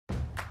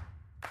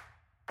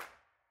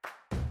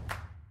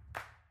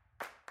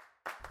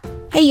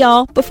Hey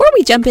y'all, before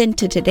we jump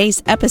into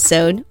today's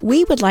episode,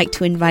 we would like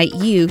to invite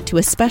you to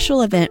a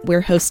special event we're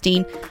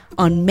hosting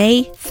on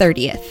May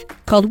 30th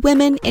called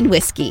Women in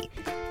Whiskey.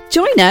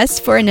 Join us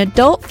for an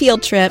adult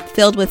field trip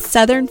filled with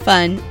Southern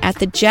fun at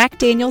the Jack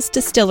Daniel's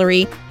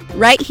Distillery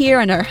right here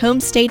in our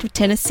home state of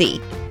Tennessee.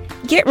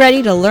 Get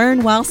ready to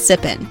learn while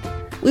sipping.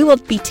 We will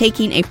be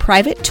taking a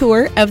private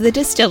tour of the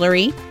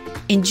distillery,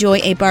 enjoy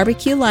a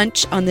barbecue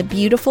lunch on the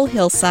beautiful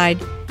hillside,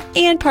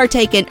 and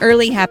partake in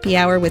early happy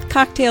hour with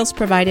cocktails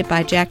provided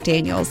by Jack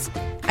Daniel's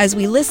as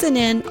we listen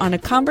in on a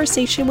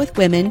conversation with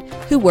women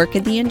who work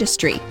in the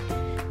industry.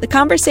 The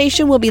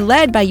conversation will be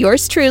led by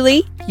yours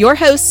truly, your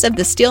hosts of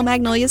the Steel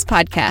Magnolias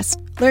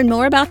podcast. Learn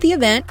more about the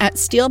event at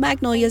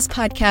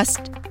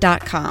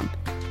steelmagnoliaspodcast.com.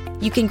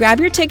 You can grab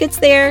your tickets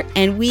there,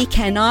 and we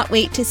cannot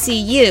wait to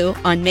see you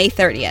on May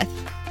 30th.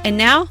 And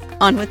now,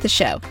 on with the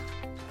show.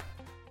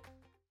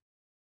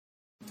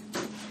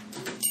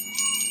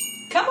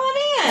 Come on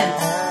in.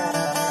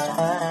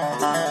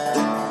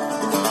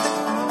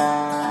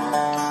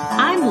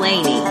 I'm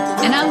Lainey.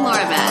 And I'm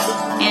Laura Beth.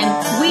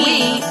 And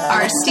we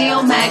are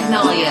Steel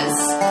Magnolias.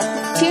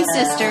 Two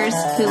sisters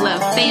who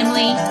love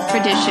family,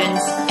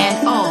 traditions,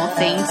 and all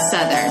things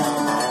Southern.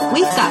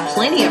 We've got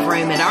plenty of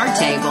room at our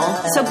table,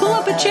 so pull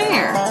up a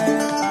chair.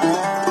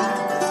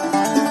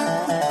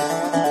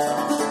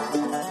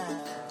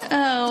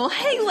 Oh,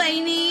 hey,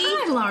 Lainey.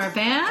 Hi, Laura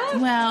Beth.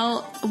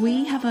 Well,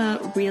 we have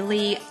a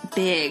really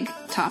big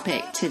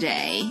topic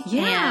today.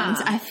 Yeah. And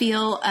I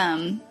feel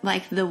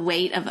like the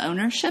weight of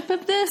ownership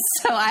of this.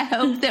 So I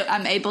hope that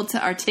I'm able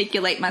to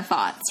articulate my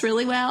thoughts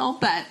really well,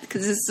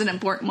 because this is an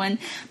important one.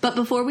 But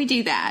before we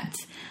do that,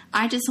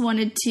 I just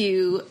wanted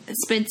to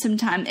spend some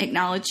time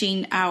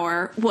acknowledging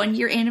our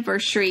 1-year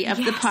anniversary of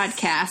the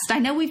podcast. I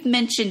know we've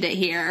mentioned it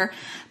here,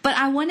 but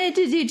I wanted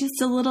to do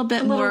just a little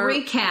bit more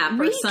recap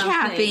or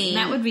something.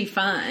 That would be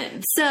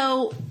fun.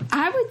 So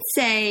I would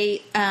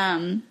say,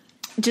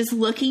 just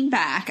looking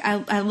back,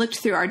 I looked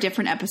through our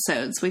different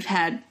episodes. We've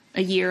had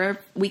a year of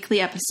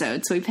weekly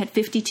episodes, so we've had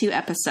 52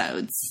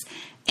 episodes.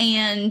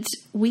 And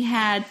we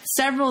had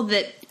several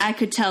that I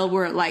could tell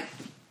were like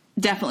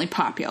definitely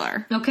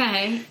popular.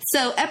 Okay.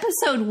 So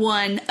episode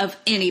 1 of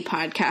any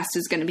podcast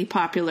is going to be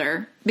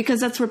popular because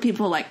that's where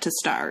people like to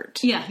start.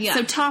 Yeah.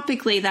 So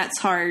topically, that's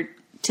hard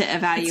to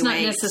evaluate. It's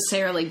not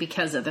necessarily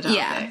because of the topic.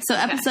 Yeah. So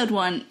episode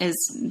 1 is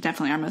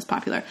definitely our most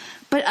popular.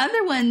 But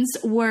other ones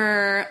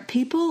were,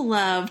 people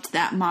loved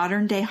that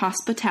modern day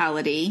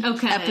hospitality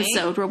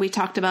episode where we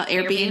talked about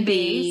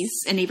Airbnbs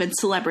and even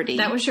celebrities.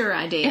 That was your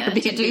idea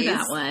to do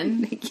that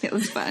one. It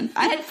was fun.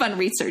 I had fun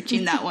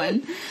researching that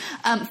one.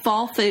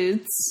 Fall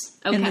foods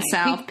in the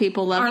South.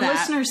 People love that. Our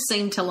listeners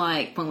seem to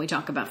like when we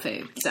talk about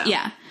food. So.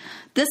 Yeah.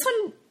 This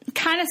one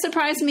kind of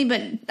surprised me,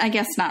 but I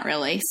guess not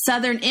really.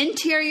 Southern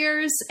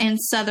interiors and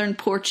Southern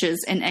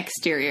porches and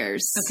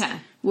exteriors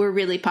were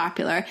really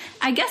popular.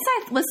 I guess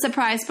I was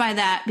surprised by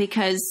that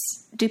because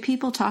do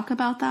people talk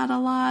about that a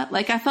lot?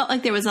 Like, I felt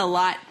like there was a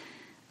lot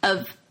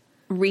of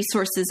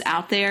resources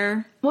out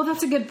there. Well,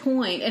 that's a good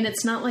point. And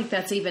it's not like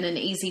that's even an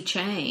easy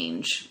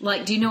change.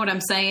 Like, do you know what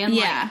I'm saying?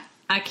 Yeah. Like,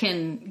 I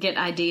can get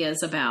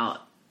ideas about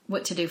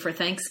what to do for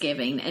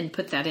Thanksgiving and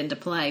put that into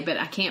play, but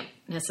I can't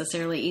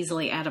necessarily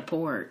easily add a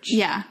porch.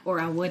 Yeah.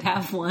 Or I would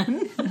have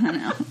one. I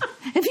know.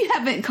 If you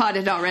haven't caught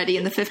it already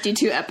in the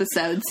 52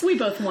 episodes. We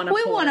both want a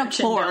porch. We want a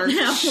porch.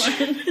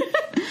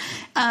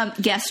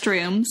 Guest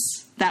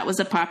rooms. That was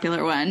a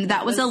popular one.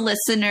 That was a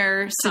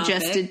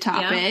listener-suggested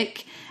topic.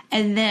 Yep.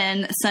 And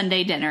then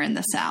Sunday dinner in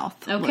the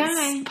South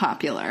was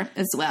popular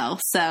as well.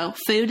 So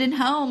food and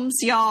homes,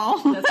 y'all.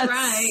 That's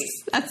right.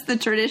 That's the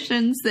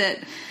traditions that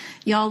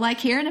y'all like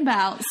hearing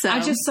about. So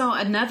I just saw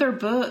another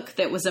book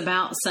that was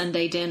about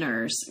Sunday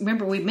dinners.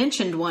 Remember, we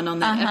mentioned one on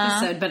that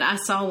episode, but I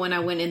saw when I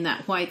went in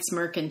that White's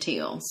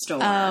Mercantile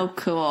store. Oh,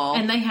 cool.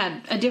 And they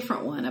had a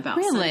different one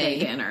about Sunday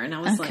dinner. And I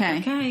was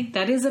like, okay,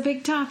 that is a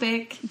big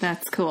topic.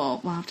 That's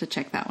cool. We'll have to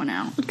check that one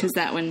out because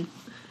that one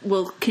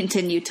will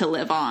continue to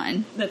live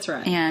on. That's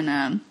right.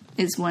 And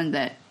is one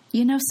that,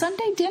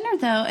 Sunday dinner,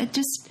 though,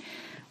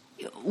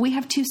 we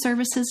have 2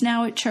 services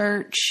now at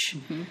church.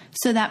 Mm-hmm.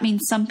 So that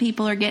means some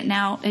people are getting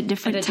out at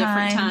different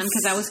times.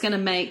 Because I was going to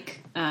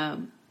make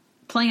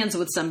plans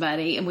with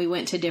somebody and we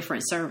went to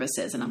different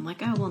services. And I'm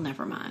like, oh, well,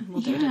 never mind.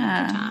 We'll do it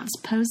another time. It's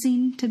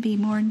posing to be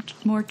more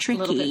tricky.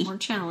 A little bit more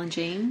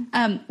challenging.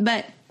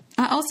 But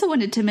I also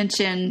wanted to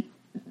mention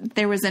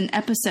there was an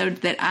episode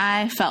that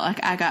I felt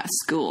like I got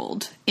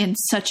schooled in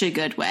such a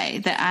good way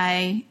that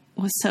I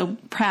was so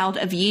proud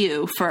of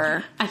you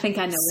for I think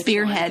I know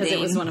spearheading. Because it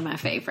was one of my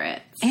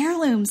favorites.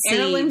 Heirloom Seeds.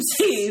 Heirloom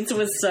Seeds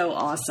was so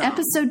awesome.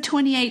 Episode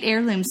 28,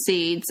 Heirloom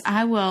Seeds.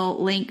 I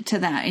will link to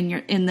that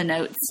in the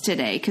notes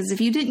today because if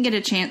you didn't get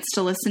a chance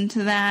to listen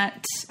to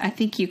that, I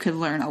think you could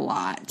learn a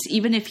lot,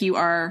 even if you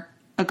are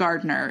a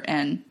gardener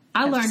and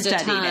I learned a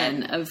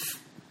ton of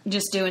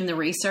just doing the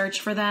research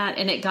for that,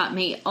 and it got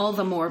me all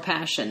the more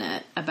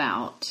passionate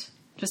about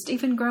just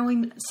even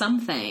growing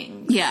some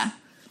things. Yeah.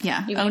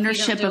 Yeah, even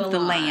ownership of the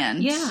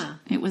land. Yeah.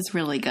 It was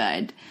really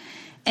good.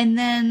 And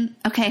then,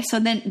 so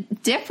then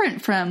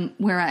different from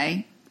where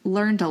I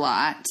learned a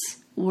lot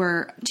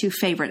were 2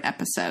 favorite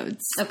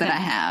episodes Okay. that I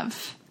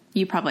have.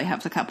 You probably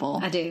have a couple.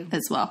 I do.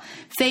 As well.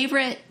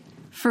 Favorite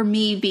for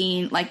me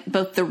being like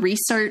both the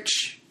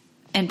research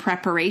and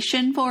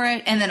preparation for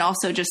it, and then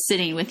also just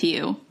sitting with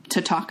you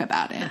to talk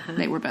about it.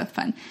 They were both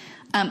fun.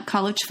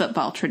 College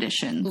football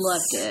traditions.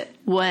 Loved it.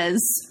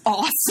 Was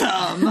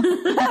awesome.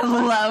 I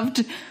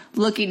loved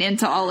looking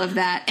into all of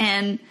that,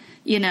 and,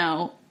 you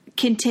know,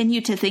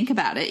 continue to think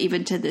about it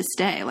even to this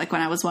day. Like when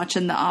I was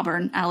watching the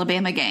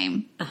Auburn-Alabama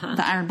game,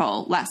 the Iron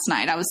Bowl last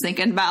night, I was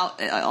thinking about,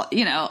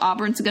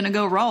 Auburn's going to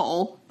go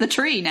roll the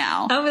tree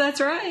now. Oh, that's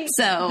right.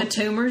 So the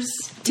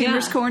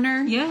Tumors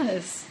Corner.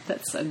 Yes,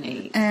 that's so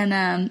neat. And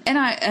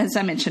I, as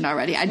I mentioned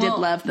already, I did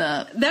love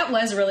That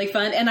was really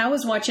fun. And I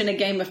was watching a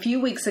game a few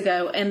weeks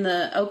ago, and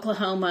the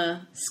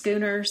Oklahoma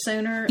Sooner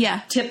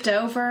tipped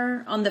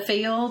over on the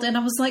field, and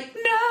I was like,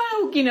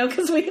 no,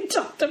 because we had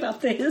talked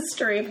about the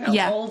history of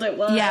how old it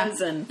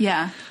was and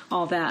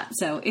all that.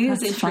 So it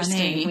was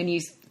interesting funny. when you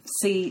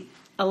see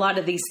a lot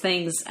of these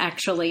things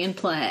actually in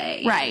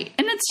play. Right.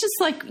 And it's just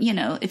like,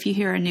 if you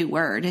hear a new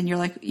word and you're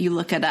like, you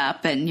look it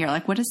up and you're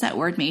like, what does that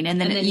word mean? And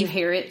then you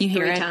hear it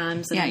 3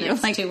 times in the you're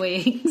next like, 2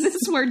 weeks. This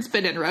word's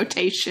been in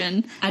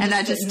rotation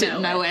I just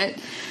didn't know it.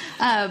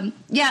 And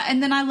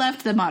then I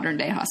loved the modern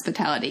day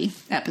hospitality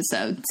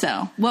episode.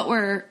 So what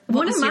was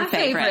your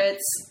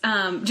favorite?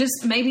 Favorites,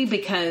 just maybe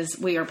because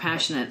we are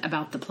passionate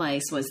about the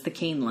place, was the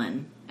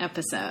Keeneland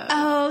episode.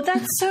 Oh,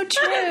 that's so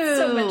true.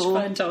 So much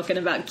fun talking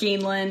about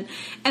Keeneland,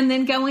 and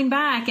then going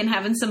back and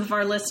having some of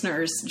our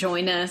listeners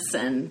join us,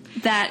 and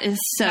that is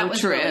so that was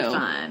true. Really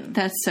fun.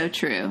 That's so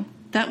true.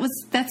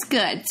 That's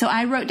good. So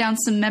I wrote down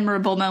some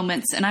memorable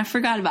moments, and I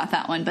forgot about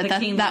that one, but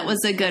that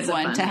was a good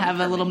one to have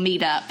a little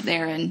meet up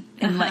there in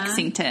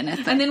Lexington.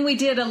 And then we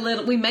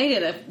made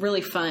it a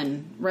really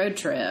fun road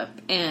trip,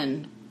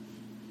 and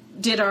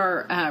did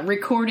our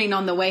recording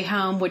on the way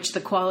home, which the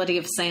quality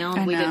of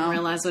sound we didn't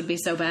realize would be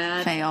so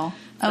bad. Fail.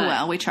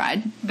 Well, we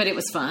tried. But it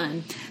was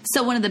fun.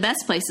 So one of the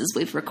best places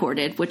we've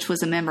recorded, which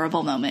was a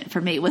memorable moment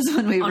for me, was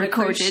when we recorded a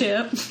cruise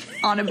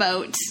ship. On a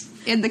boat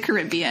in the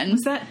Caribbean.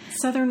 Was that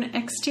Southern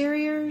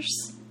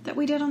Exteriors that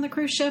we did on the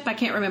cruise ship? I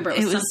can't remember.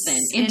 It was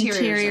something.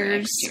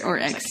 Interiors or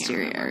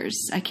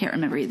exteriors. I can't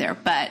remember either.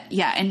 But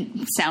yeah,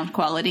 and sound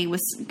quality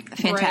was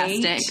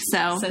fantastic. Great.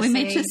 So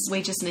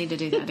we just need to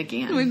do that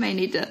again. We may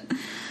need to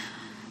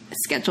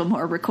schedule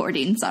more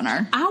recordings on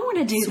our... I want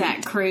to do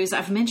that cruise.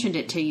 I've mentioned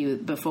it to you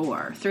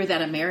before. Through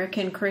that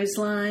American cruise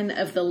line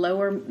of the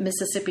lower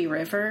Mississippi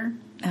River.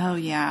 Oh,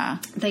 yeah.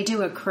 They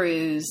do a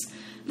cruise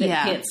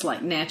that hits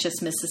like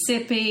Natchez,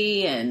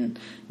 Mississippi and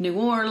New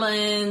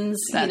Orleans.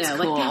 That's cool.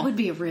 Like that would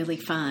be really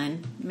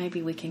fun.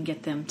 Maybe we can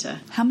get them to...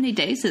 How many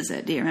days is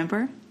it? Do you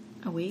remember?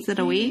 A week. Is it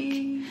a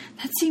week?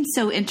 That seems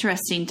so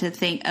interesting to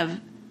think of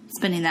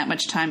spending that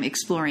much time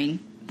exploring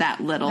that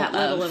little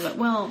of it.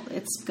 Well,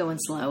 it's going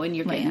slow, and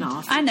you're getting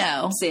off. I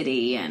know.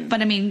 City,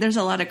 but I mean, there's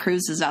a lot of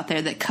cruises out there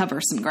that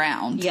cover some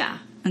ground. Yeah,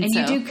 and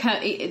you do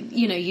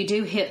you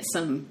do hit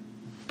some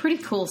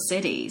pretty cool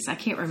cities. I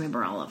can't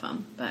remember all of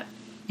them, but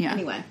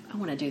anyway, I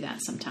want to do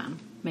that sometime.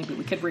 Maybe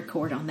we could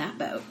record on that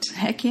boat.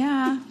 Heck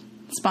yeah,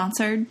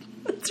 sponsored.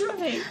 That's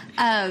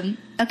right.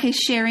 Okay,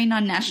 sharing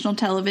on national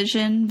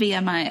television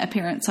via my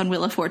appearance on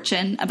Wheel of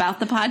Fortune about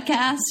the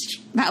podcast.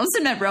 That was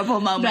a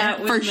memorable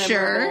moment for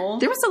sure.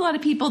 There was a lot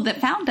of people that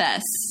found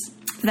us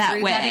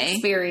that way. That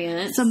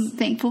experience. So I'm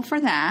thankful for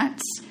that.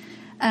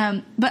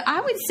 But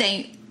I would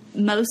say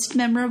most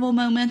memorable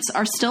moments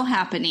are still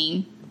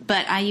happening.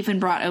 But I even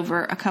brought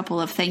over a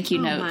couple of thank you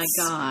notes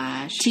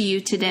to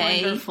you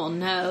today. Wonderful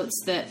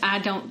notes that I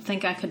don't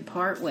think I could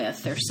part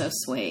with. They're so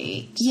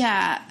sweet.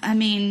 Yeah, I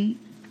mean...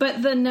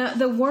 But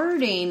the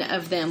wording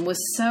of them was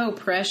so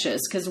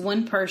precious, because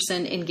one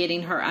person in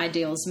getting her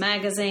Ideals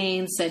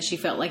magazine said she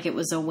felt like it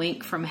was a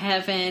wink from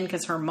heaven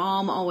because her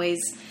mom always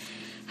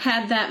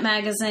had that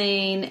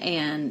magazine,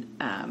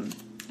 and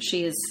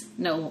she is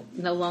no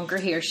longer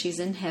here. She's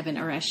in heaven,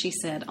 or as she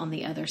said, on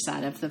the other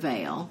side of the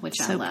veil,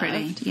 which I loved. So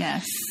pretty,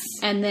 yes.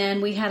 And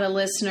then we had a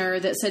listener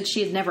that said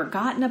she had never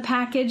gotten a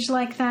package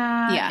like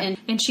that. Yeah.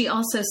 And she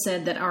also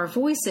said that our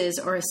voices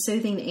are a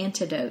soothing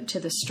antidote to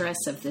the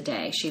stress of the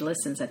day. She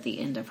listens at the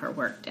end of her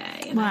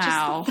workday. And I just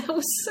thought that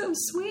was so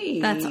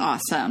sweet. That's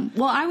awesome.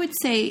 Well, I would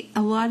say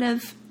a lot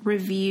of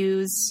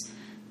reviews,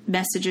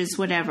 messages,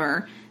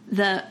 whatever,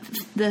 the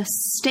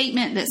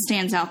statement that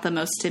stands out the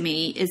most to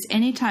me is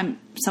anytime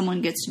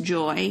someone gets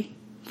joy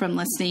from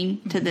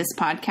listening to this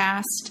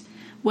podcast,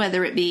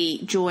 whether it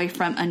be joy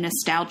from a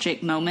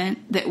nostalgic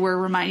moment that we're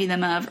reminding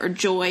them of, or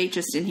joy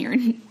just in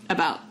hearing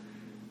about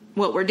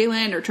what we're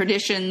doing, or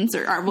traditions,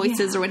 or our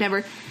voices, or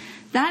whatever,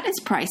 that is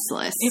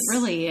priceless. It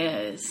really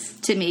is.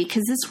 To me,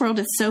 because this world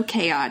is so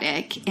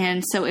chaotic.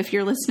 And so if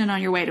you're listening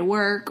on your way to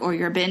work, or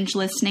you're binge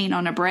listening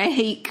on a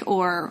break,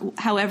 or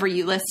however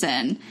you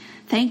listen,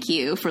 thank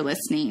you for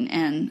listening.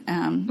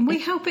 And we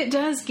hope it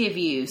does give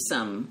you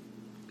some,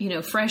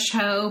 fresh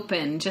hope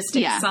and just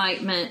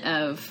excitement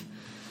of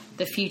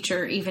the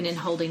future, even in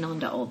holding on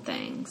to old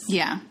things.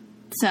 Yeah.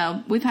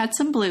 So we've had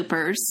some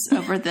bloopers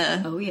over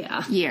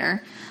the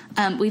year.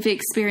 We've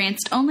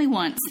experienced only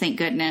once, thank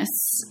goodness,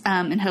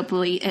 and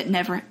hopefully it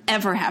never,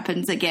 ever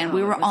happens again.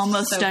 We were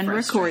almost done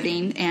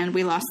recording, and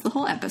we lost the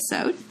whole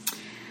episode.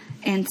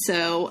 And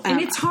so... and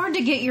it's hard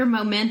to get your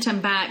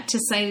momentum back to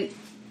say...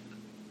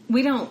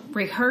 We don't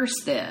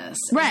rehearse this.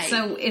 Right.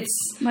 So it's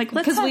like,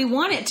 because we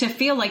want it to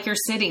feel like you're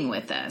sitting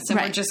with us and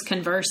we're just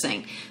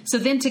conversing. So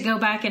then to go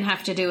back and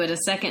have to do it a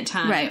second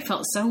time, it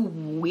felt so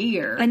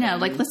weird. I know.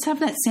 Like, let's have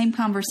that same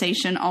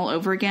conversation all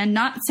over again.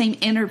 Not same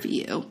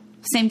interview,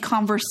 same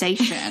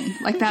conversation.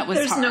 Like, that was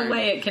There's hard. no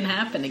way it can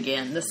happen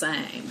again the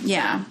same.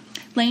 Yeah.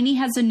 Lainey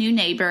has a new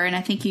neighbor, and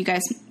I think you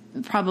guys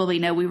probably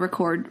know we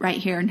record right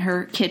here in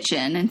her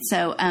kitchen. And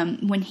so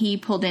when he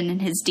pulled in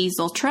his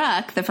diesel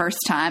truck the first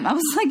time, I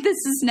was like, this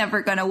is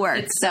never going to work.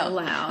 It's so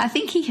loud. I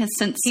think he has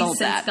since sold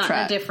that gotten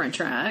truck. A different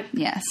truck.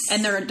 Yes.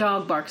 And their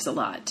dog barks a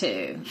lot,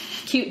 too.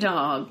 Cute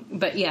dog.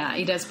 But, yeah,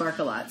 he does bark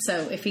a lot.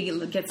 So if he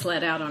gets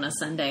let out on a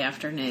Sunday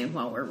afternoon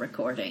while we're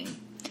recording,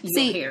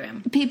 you'll hear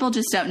him. People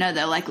just don't know,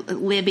 though. Like,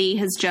 Libby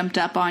has jumped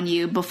up on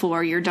you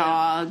before your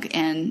dog,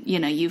 and, you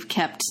know, you've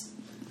kept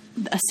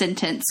a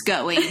sentence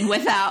going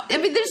without... I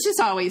mean, there's just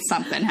always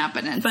something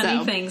happening.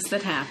 Funny things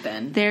that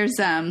happen. There's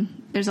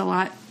a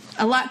lot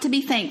to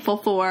be thankful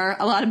for,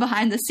 a lot of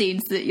behind the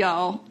scenes that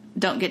y'all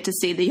don't get to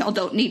see, that y'all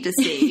don't need to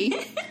see.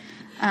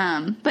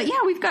 But yeah,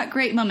 we've got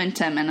great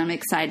momentum, and I'm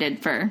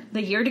excited for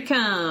the year to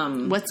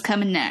come. What's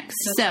coming next.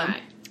 That's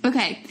right.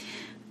 Okay.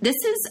 This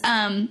is,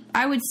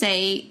 I would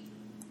say,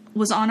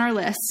 was on our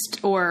list,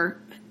 or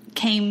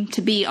came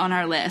to be on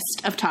our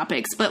list of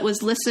topics, but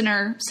was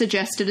listener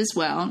suggested as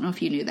well. I don't know if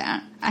you knew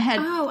that.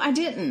 I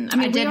didn't. I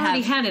mean, we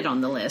already had it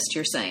on the list,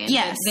 you're saying.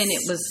 Yes. But then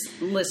it was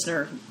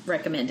listener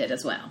recommended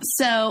as well.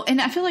 So, and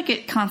I feel like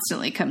it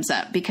constantly comes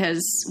up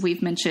because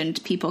we've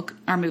mentioned people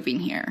are moving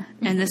here,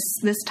 and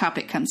this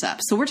topic comes up.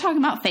 So we're talking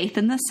about faith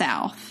in the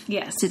South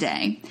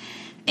today.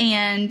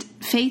 And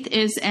faith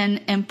is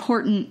an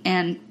important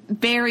and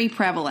very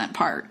prevalent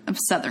part of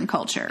Southern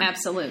culture.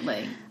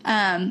 Absolutely.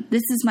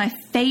 This is my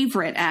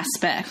favorite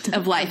aspect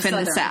of life in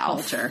the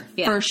South. Culture.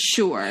 Yeah. For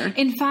sure.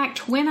 In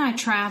fact, when I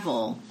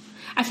travel,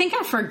 I think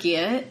I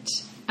forget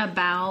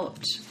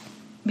about,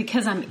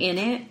 because I'm in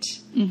it,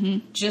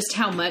 just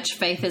how much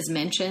faith is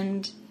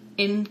mentioned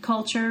in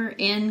culture,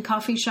 in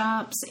coffee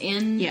shops,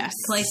 in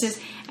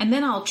places. And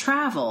then I'll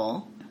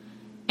travel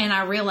and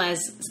I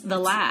realize the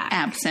lack.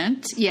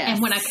 Absent, yes.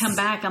 And when I come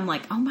back, I'm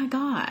like, oh my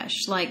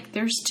gosh, like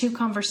there's two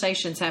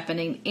conversations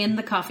happening in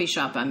the coffee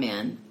shop I'm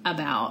in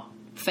about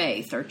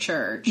faith or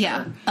church.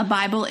 Yeah. A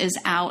Bible is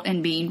out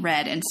and being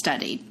read and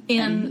studied in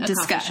and a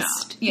discussed. Coffee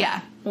shop.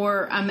 Yeah.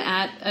 Or I'm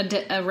at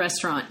a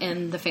restaurant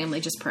and the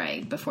family just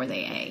prayed before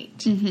they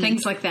ate.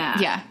 Things like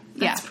that. Yeah.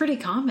 That's pretty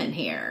common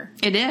here.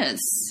 It is.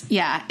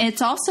 Yeah.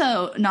 It's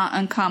also not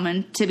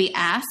uncommon to be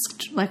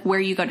asked, like, where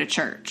you go to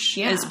church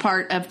as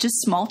part of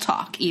just small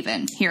talk,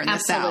 even here in the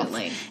South.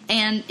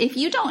 And if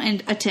you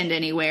don't attend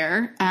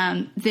anywhere,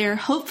 there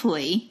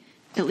hopefully,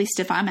 at least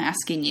if I'm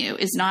asking you,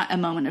 is not a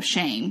moment of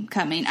shame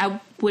coming. I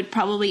would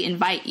probably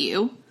invite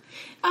you.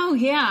 Oh,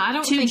 yeah. I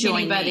don't think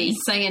anybody's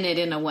saying it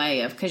in a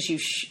way of, because you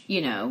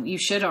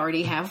should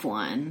already have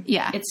one.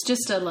 Yeah. It's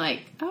just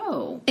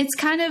oh. It's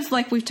kind of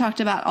like we've talked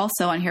about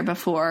also on here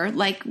before,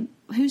 like,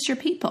 who's your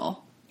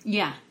people?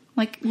 Yeah.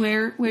 Like,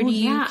 where do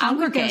you congregate? I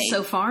would go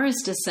so far as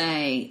to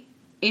say,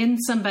 in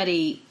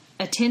somebody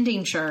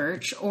attending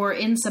church or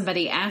in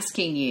somebody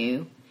asking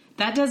you,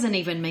 that doesn't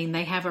even mean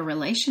they have a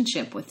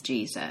relationship with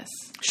Jesus.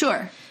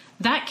 Sure.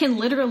 That can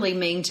literally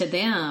mean to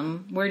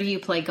them, where do you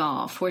play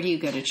golf? Where do you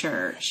go to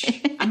church?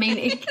 I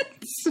mean,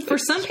 for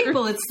some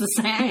people, it's the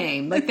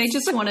same. Like, they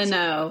just want to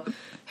know,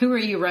 who are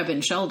you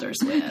rubbing shoulders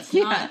with?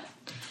 Yeah.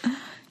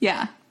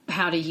 Not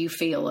how do you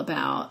feel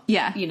about,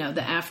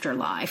 the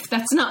afterlife?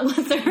 That's not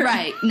what they're...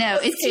 Right. No,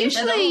 it's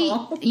usually,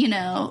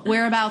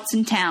 whereabouts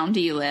in town do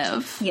you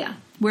live? Yeah.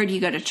 Where do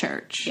you go to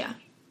church? Yeah.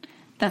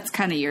 That's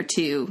kind of your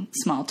two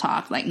small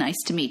talk, like,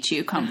 nice to meet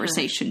you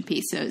conversation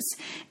pieces.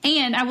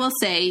 And I will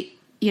say...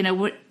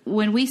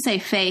 when we say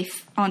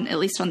faith, at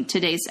least on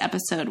today's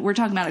episode, we're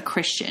talking about a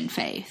Christian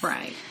faith.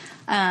 Right.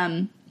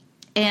 And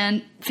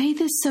faith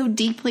is so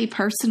deeply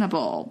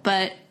personable,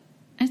 but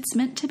it's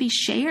meant to be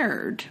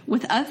shared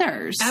with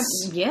others.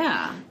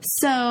 Yeah.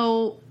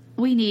 So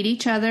we need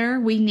each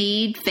other. We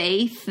need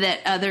faith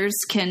that others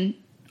can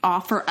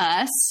offer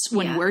us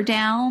when we're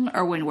down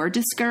or when we're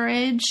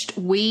discouraged.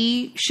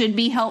 We should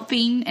be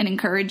helping and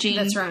encouraging.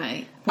 That's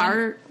right.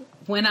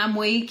 When I'm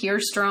weak, you're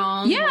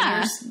strong. Yeah.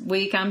 When you're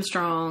weak, I'm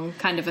strong,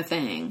 kind of a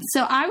thing.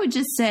 So I would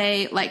just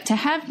say, like, to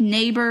have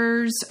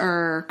neighbors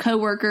or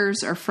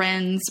coworkers or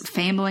friends,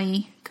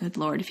 family, good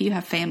Lord, if you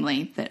have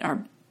family that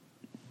are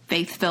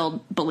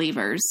faith-filled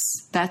believers,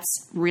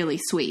 that's really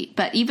sweet.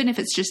 But even if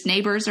it's just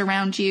neighbors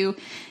around you,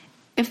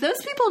 if those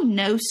people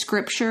know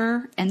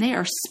Scripture and they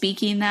are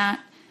speaking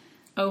that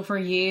over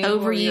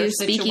you,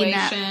 speaking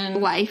that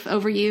life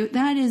over you,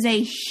 that is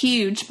a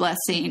huge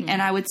blessing.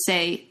 And I would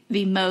say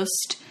the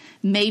most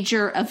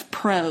major of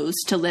pros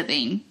to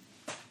living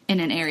in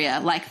an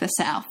area like the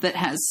South that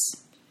has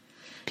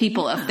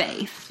people of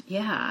faith.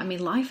 Yeah, I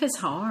mean, life is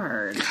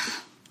hard.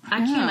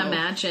 I can't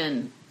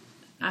imagine.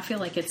 I feel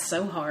like it's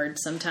so hard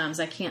sometimes.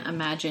 I can't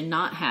imagine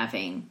not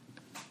having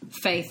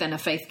faith in a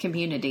faith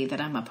community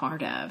that I'm a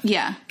part of.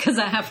 Yeah. Because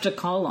I have to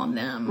call on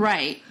them.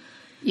 Right.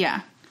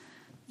 Yeah.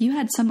 You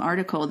had some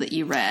article that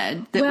you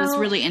read that was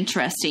really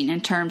interesting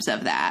in terms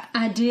of that.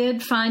 I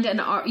did find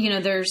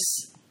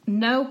there's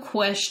no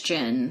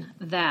question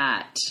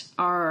that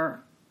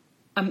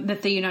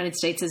that the United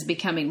States is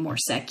becoming more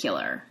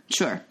secular.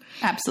 Sure.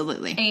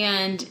 Absolutely.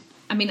 And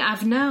I mean,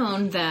 I've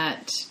known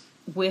that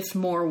with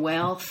more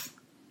wealth,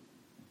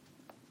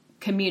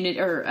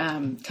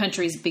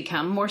 countries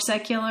become more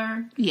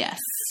secular. Yes.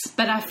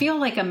 But I feel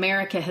like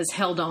America has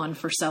held on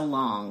for so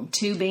long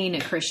to being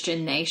a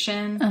Christian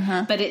nation,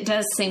 but it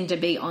does seem to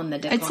be on the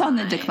decline. It's on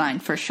the decline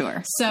for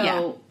sure.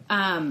 So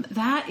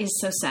that is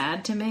so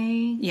sad to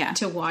me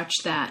to watch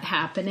that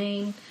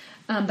happening.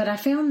 But I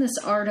found this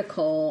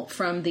article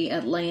from The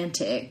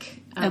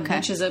Atlantic,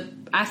 which is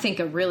I think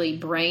a really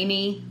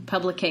brainy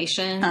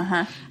publication.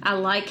 I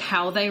like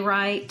how they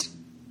write,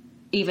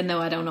 even though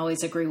I don't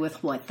always agree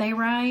with what they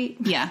write.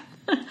 Yeah.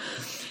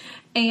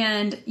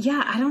 And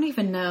I don't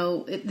even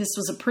know. This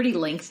was a pretty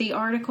lengthy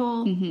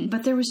article,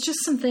 but there was just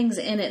some things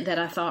in it that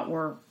I thought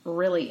were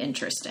really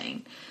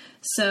interesting.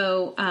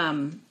 So,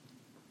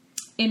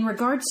 in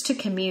regards to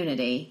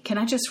community, can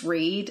I just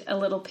read a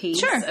little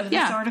piece of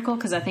this article?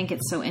 Because I think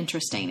it's so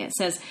interesting. It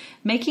says,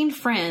 making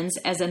friends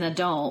as an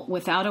adult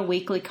without a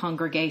weekly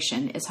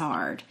congregation is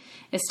hard.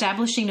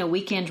 Establishing a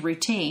weekend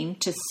routine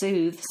to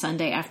soothe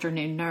Sunday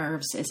afternoon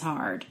nerves is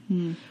hard.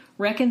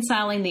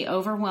 Reconciling the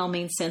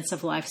overwhelming sense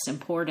of life's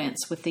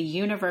importance with the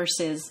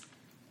universe's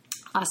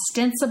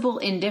ostensible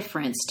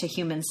indifference to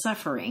human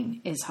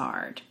suffering is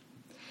hard.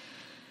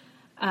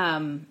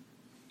 I'm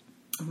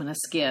going to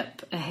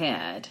skip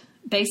ahead.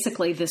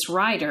 Basically, this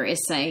writer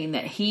is saying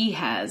that he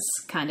has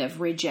kind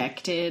of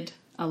rejected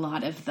a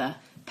lot of the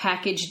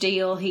package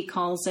deal, he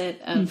calls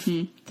it, of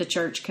the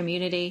church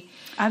community.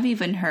 I've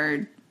even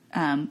heard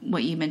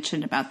what you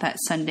mentioned about that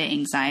Sunday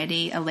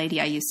anxiety. A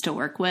lady I used to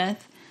work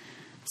with,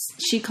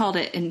 she called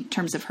it, in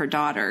terms of her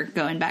daughter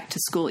going back to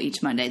school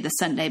each Monday, the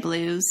Sunday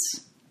blues.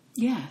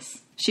 Yes.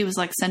 She was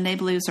like, Sunday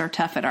blues are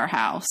tough at our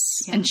house.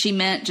 Yeah. And she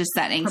meant just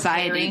that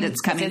anxiety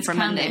that's coming from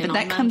Monday. But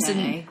that comes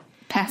in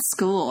past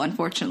school,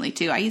 unfortunately,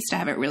 too. I used to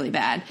have it really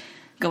bad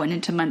going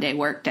into Monday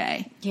work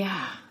day.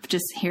 Yeah.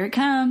 Just here it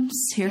comes.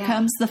 Here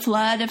comes the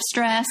flood of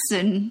stress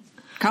and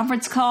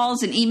conference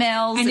calls and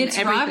emails and it's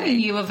everything. Robbing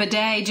you of a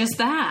day. Just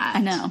that, I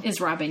know, is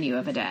robbing you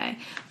of a day.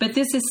 But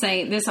this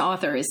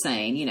author is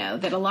saying,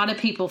 that a lot of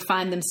people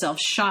find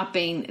themselves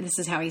shopping. This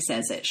is how he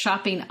says it: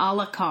 shopping a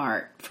la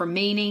carte for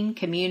meaning,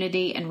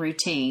 community, and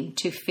routine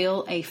to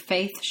fill a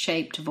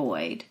faith-shaped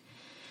void.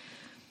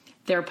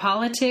 Their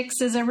politics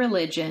is a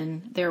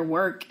religion. Their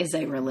work is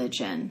a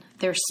religion.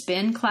 Their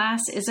spin class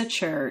is a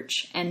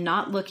church, and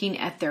not looking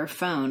at their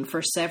phone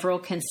for several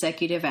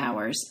consecutive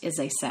hours is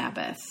a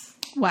Sabbath.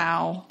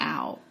 Wow.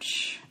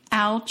 Ouch.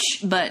 Ouch,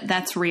 but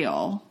that's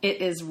real.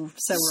 It is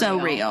so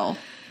real.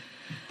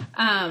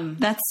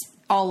 That's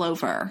all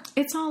over.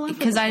 It's all over.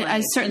 Because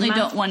I certainly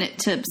don't want it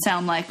to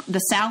sound like the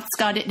South's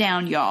got it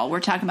down, y'all. We're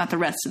talking about the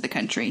rest of the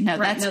country. No,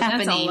 that's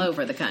happening. That's all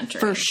over the country.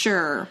 For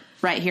sure,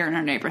 right here in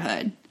our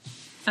neighborhood.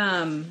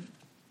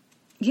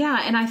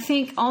 Yeah, and I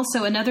think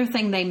also another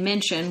thing they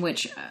mention,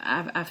 which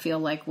I feel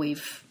like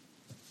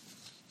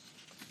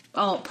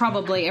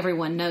probably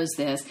everyone knows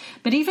this,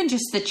 but even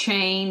just the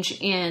change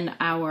in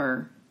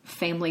our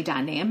family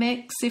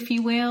dynamics, if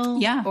you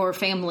will, or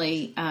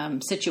family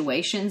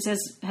situations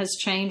has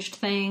changed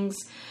things.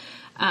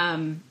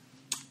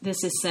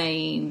 This is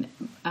saying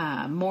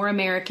more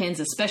Americans,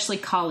 especially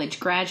college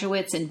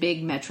graduates in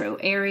big metro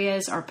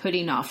areas, are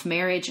putting off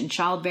marriage and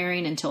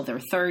childbearing until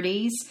their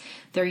 30s.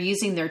 They're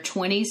using their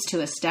 20s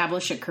to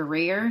establish a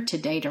career, to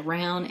date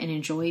around and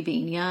enjoy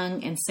being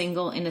young and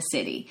single in a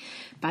city.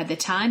 By the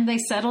time they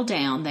settle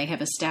down, they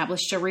have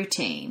established a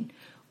routine: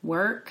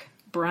 work,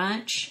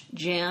 brunch,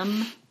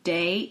 gym,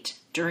 date,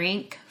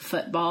 drink,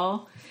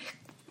 football.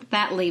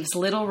 That leaves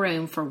little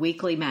room for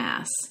weekly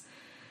mass.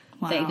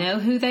 Wow. They know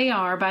who they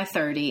are by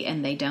 30,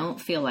 and they don't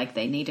feel like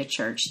they need a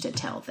church to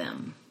tell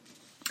them.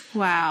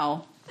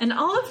 Wow. And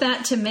all of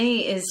that to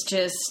me is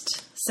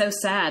just so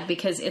sad,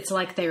 because it's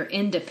like their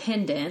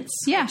independence,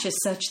 which is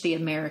such the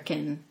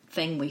American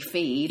thing we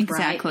feed,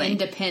 exactly. Right?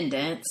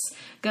 Independence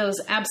goes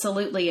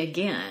absolutely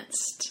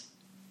against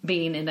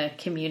being in a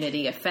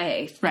community of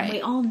faith. Right. And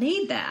we all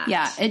need that.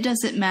 Yeah, it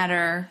doesn't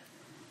matter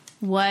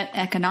what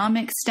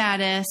economic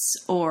status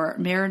or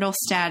marital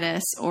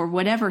status or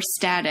whatever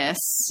status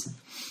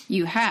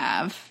you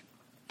have,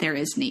 there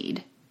is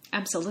need.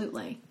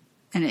 Absolutely.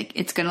 And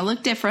it's going to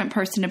look different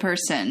person to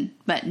person,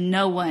 but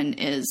no one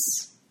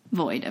is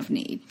void of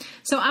need.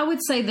 So I would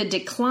say the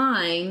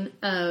decline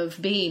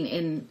of being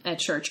in a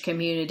church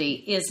community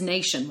is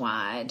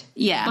nationwide.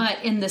 Yeah.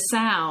 But in the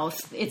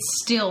South, it's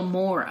still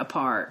more a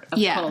part of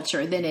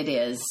culture than it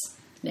is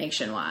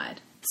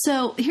nationwide.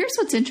 So here's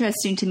what's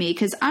interesting to me,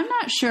 because I'm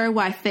not sure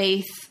why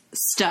faith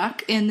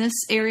stuck in this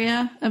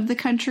area of the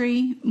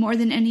country more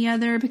than any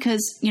other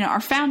because, our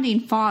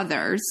founding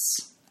fathers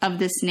of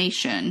this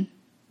nation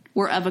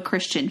were of a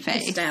Christian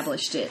faith.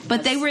 Established it.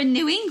 But they were in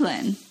New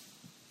England.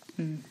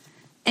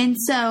 And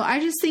so I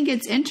just think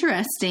it's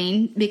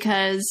interesting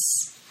because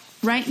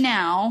right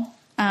now,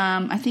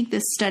 I think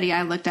this study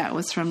I looked at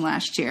was from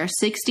last year,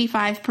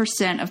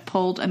 65% of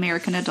polled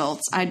American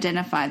adults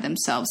identify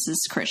themselves as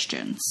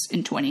Christians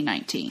in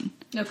 2019.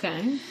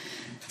 Okay.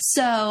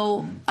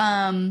 So,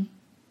 now,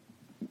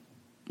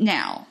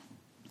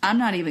 I'm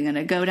not even going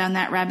to go down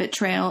that rabbit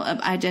trail of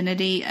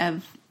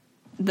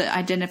the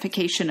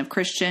identification of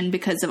Christian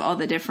because of all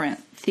the different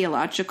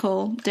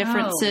theological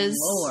differences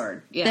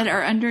that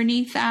are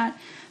underneath that.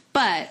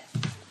 But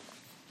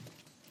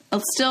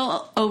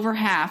still over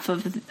half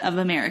of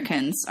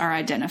Americans are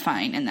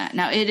identifying in that.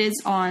 Now, it is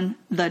on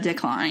the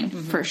decline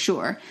for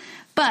sure.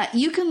 But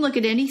you can look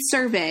at any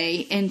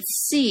survey and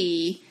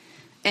see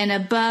an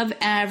above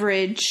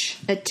average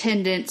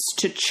attendance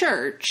to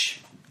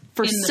church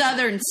for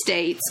southern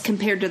states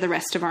compared to the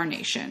rest of our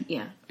nation.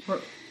 Yeah.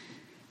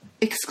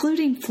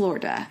 Excluding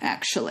Florida,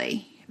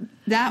 actually.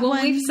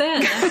 We've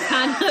said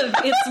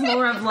that's it's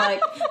more of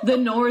like the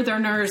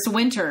Northerners'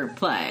 winter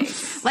play.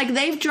 Like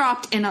they've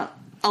dropped in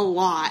a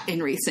lot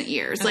in recent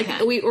years. Okay.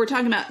 Like we're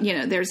talking about,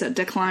 there's a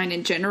decline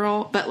in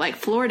general, but like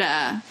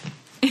Florida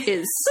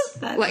is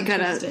like got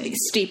a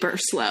steeper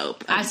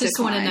slope. I just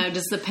want to know,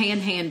 does the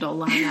Panhandle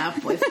line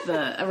up with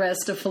the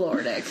rest of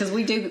Florida? Because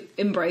we do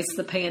embrace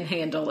the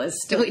Panhandle as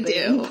still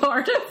being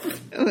part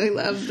of. We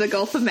love the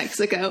Gulf of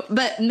Mexico,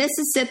 but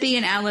Mississippi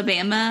and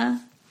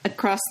Alabama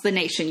across the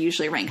nation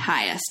usually rank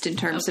highest in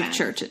terms of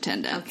church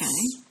attendance.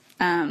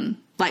 Okay,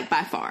 like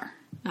by far.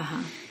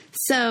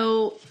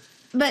 So,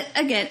 but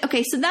again,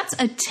 so that's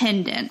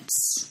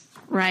attendance.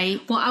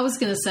 Right. Well, I was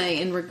going to say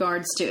in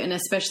regards to, and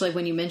especially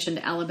when you mentioned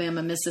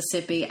Alabama,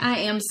 Mississippi,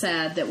 I am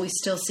sad that we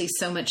still see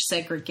so much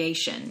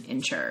segregation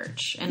in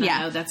church. And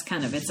I know that's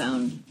kind of its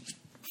own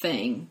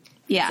thing,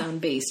 its own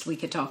beast we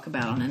could talk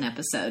about on an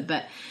episode.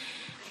 But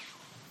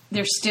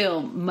there's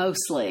still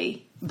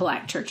mostly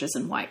black churches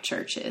and white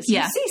churches.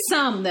 Yeah. You see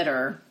some that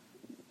are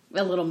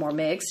a little more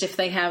mixed.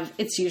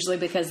 It's usually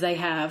because they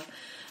have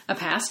a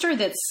pastor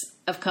that's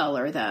of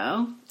color,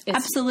 though. It's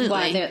absolutely.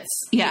 Why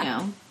that's,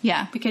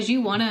 because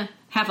you want to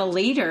have a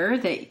leader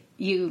that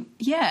you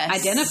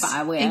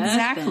identify with.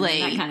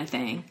 Exactly. And that kind of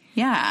thing.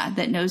 Yeah.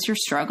 That knows your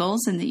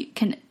struggles and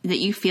that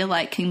you feel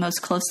like can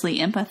most closely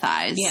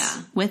empathize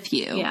with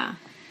you. Yeah.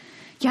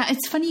 Yeah.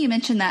 It's funny you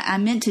mentioned that. I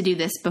meant to do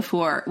this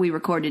before we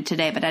recorded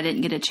today, but I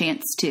didn't get a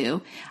chance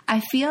to. I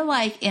feel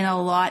like in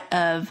a lot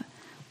of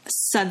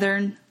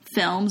Southern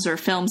films or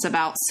films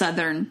about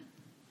Southern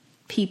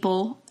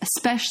people,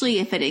 especially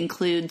if it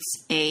includes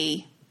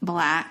a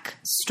black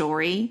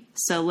story.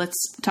 So let's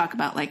talk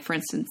about, like, for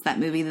instance, that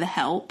movie, The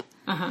Help.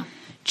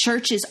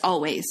 Church is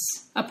always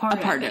a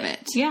part of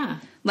it. Yeah.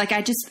 Like,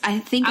 I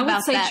think about that. I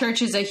would say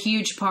church is a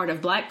huge part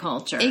of black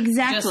culture.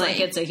 Exactly. Just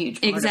like it's a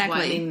huge part of white.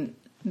 I mean,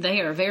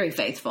 they are very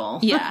faithful.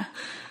 Yeah.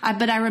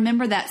 But I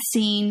remember that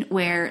scene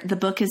where the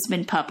book has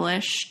been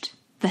published,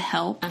 The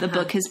Help, the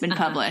book has been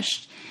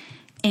published.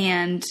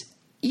 And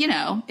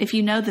if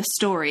you know the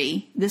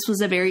story, this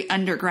was a very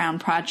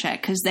underground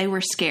project because they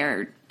were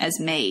scared as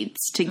maids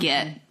to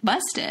get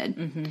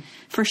busted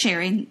for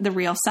sharing the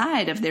real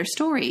side of their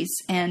stories.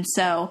 And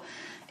so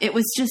it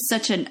was just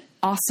such an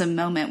awesome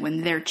moment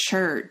when their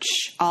church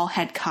all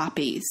had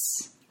copies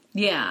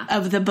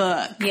of the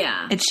book.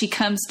 Yeah. And she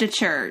comes to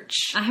church.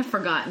 I have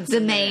forgotten the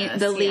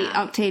lead,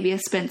 Octavia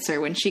Spencer,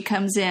 when she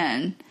comes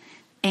in.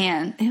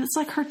 And it was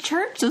like her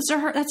church.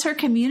 That's her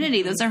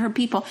community. Those are her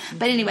people.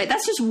 But anyway,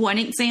 that's just one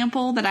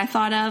example that I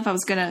thought of. I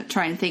was going to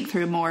try and think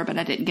through more, but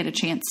I didn't get a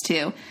chance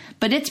to.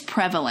 But it's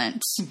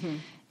prevalent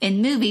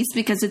in movies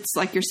because it's,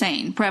 like you're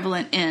saying,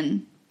 prevalent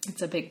in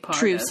it's a big part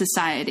true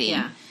society.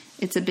 Yeah.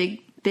 It's a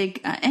big,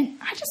 and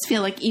I just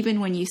feel like even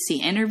when you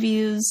see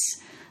interviews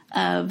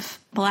of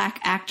black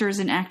actors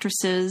and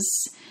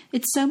actresses,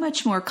 it's so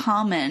much more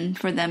common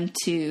for them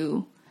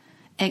to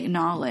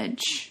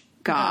acknowledge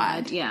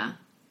God. Yeah.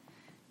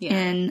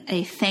 In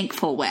a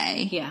thankful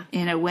way. Yeah.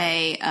 In a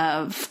way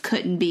of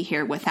couldn't be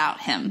here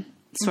without him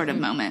sort of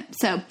moment.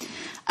 So,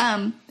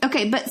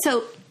 okay. But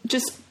so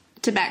just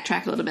to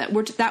backtrack a little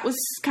bit, that was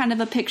kind of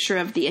a picture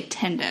of the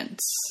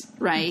attendance,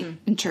 right?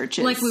 In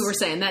churches. Like we were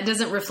saying, that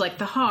doesn't reflect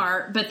the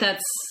heart, but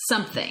that's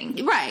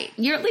something. Right.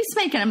 You're at least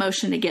making a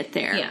motion to get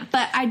there. Yeah.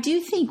 But I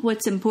do think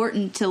what's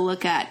important to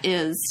look at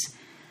is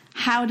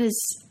how does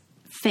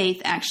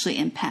faith actually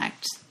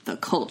impact the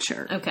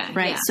culture. Okay.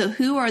 Right. Yeah. So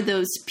who are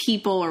those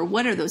people or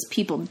what are those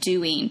people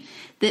doing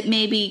that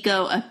maybe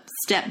go a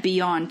step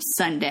beyond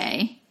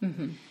Sunday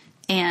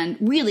and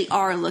really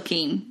are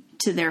looking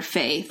to their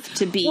faith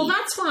to be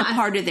that's why a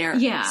part of their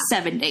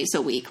 7 days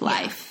a week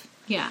life.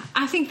 Yeah.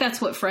 I think that's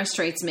what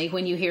frustrates me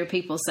when you hear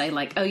people say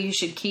like, oh, you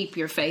should keep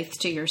your faith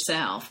to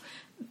yourself.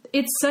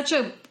 It's such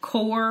a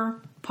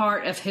core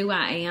part of who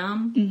I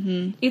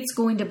am. It's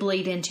going to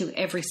bleed into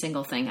every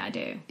single thing I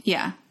do.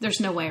 Yeah. There's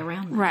no way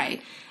around that.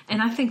 Right.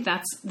 And I think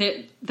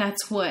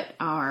that's what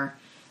our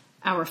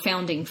our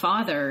founding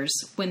fathers,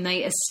 when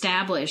they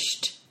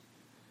established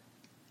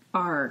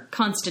our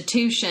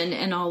Constitution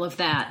and all of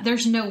that,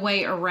 there's no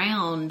way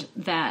around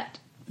that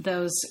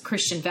those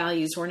Christian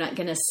values were not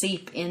going to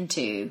seep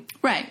into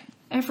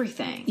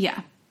everything.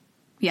 Yeah.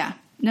 Yeah.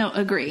 No,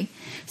 agree.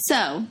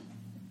 So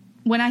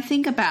when I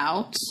think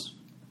about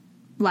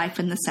life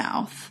in the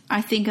South,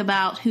 I think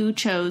about who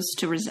chose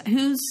to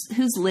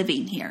who's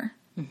living here,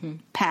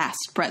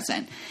 past,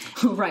 present.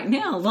 Right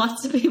now,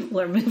 lots of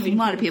people are moving. A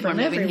lot of people are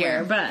moving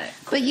here,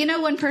 but you know,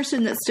 one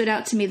person that stood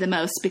out to me the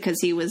most because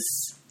he was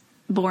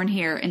born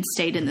here and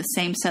stayed in the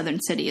same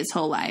southern city his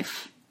whole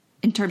life,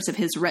 in terms of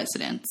his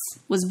residence,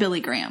 was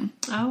Billy Graham.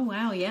 Oh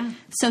wow, yeah.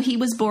 So he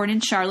was born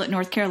in Charlotte,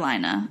 North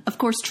Carolina. Of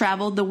course,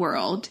 traveled the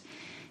world.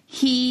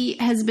 He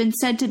has been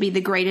said to be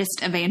the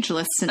greatest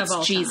evangelist since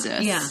Jesus.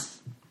 Time. Yeah.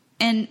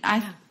 And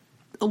I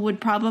would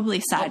probably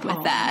side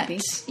with that,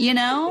 maybe. You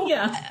know?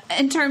 Yeah.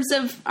 In terms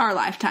of our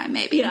lifetime,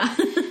 maybe. Yeah.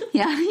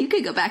 Yeah, you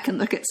could go back and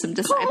look at some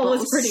disciples. Paul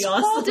was pretty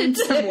awesome. Paul did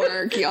some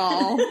work,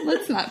 y'all.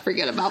 Let's not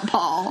forget about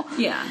Paul.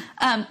 Yeah.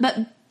 But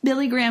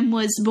Billy Graham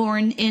was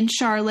born in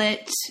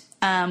Charlotte,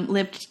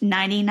 lived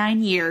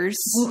 99 years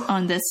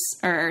on this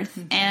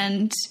earth,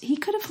 and he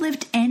could have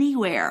lived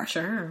anywhere.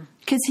 Sure.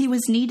 Because he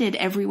was needed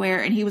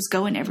everywhere and he was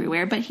going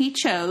everywhere. But he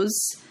chose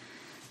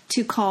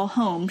to call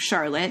home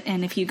Charlotte.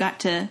 And if you got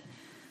to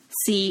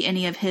see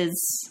any of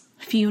his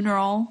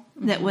funeral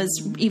that was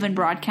even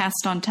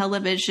broadcast on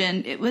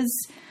television, it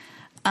was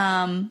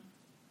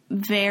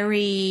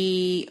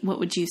very, what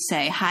would you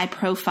say, high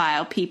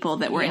profile people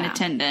that were in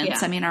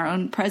attendance. Yeah. I mean, our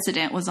own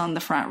president was on the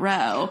front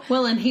row.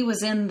 Well, and he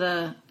was in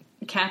the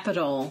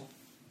Capitol.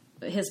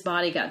 His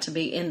body got to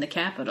be in the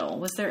Capitol.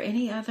 Was there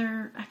any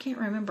other? I can't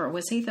remember.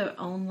 Was he the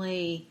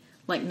only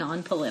like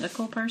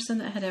non-political person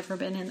that had ever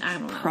been in? I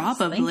don't know.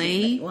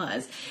 Probably he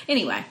was.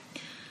 Anyway,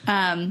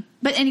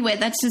 but anyway,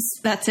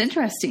 that's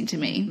interesting to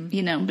me. Mm-hmm.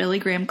 You know, Billy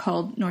Graham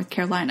called North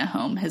Carolina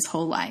home his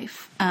whole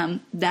life.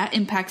 That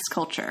impacts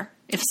culture.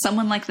 If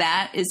someone like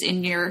that is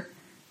in your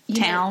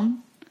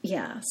town,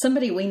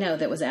 somebody we know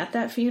that was at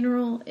that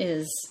funeral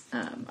is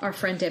our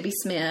friend Debbie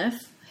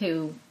Smith,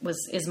 who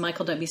is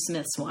Michael W.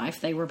 Smith's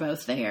wife. They were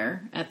both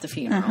there at the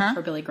funeral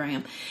for Billy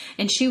Graham.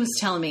 And she was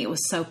telling me it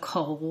was so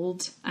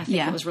cold. I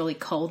think it was really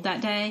cold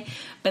that day.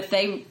 But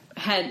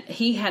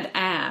he had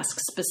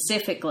asked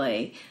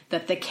specifically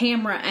that the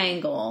camera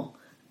angle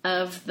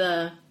of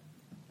the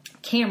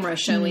camera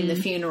showing the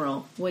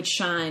funeral would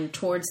shine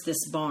towards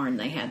this barn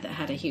they had that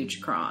had a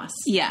huge cross.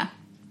 Yeah.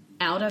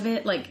 Out of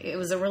it. Like, it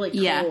was a really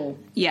cool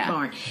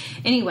barn.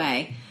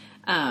 Anyway,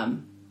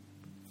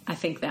 I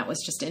think that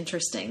was just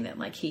interesting that,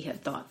 like, he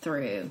had thought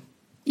through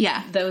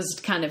those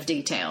kind of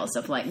details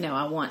of, like, no,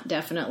 I want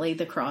definitely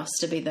the cross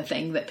to be the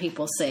thing that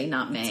people see,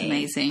 not me. It's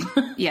amazing.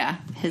 Yeah.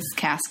 His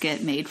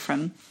casket made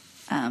from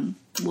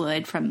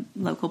wood from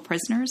local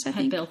prisoners, I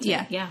think. Had built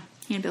it. Yeah.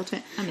 Hand built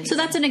it. Amazing. So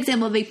that's an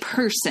example of a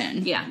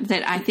person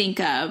that I think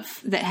of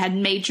that had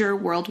major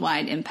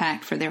worldwide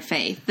impact for their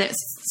faith that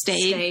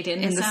stayed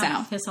in the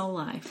South his whole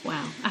life.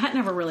 Wow. I had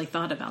never really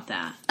thought about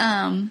that.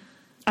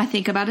 I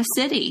think about a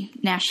city,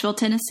 Nashville,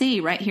 Tennessee,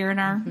 right here in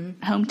our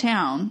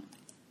hometown.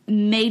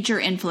 Major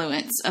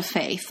influence of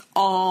faith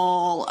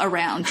all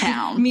around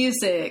town.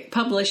 Music,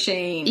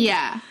 publishing.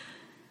 Yeah.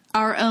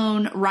 Our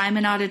own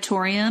Ryman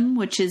Auditorium,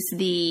 which is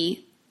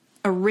the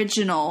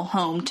original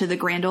home to the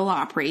Grand Ole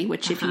Opry,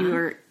 which if you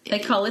were... They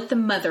call it the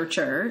Mother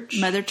Church.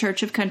 Mother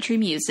Church of Country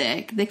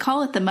Music. They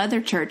call it the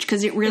Mother Church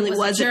because it really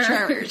was a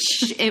church.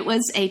 It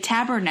was a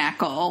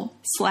tabernacle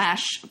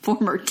 /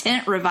 former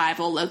tent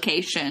revival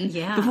location.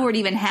 Yeah. Before it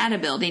even had a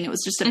building. It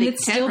was just a big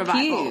tent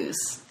revival.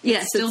 Pews.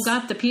 Yes. It's still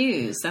got the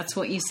pews. That's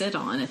what you sit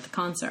on at the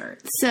concert.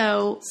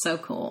 So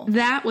cool.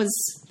 That was,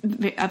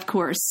 of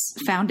course,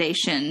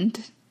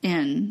 foundationed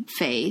in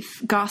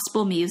faith.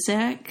 Gospel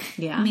music.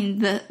 Yeah. I mean,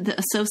 the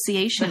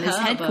association is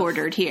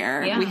headquartered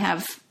here. Yeah. We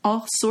have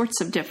all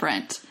sorts of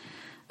different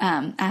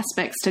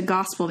aspects to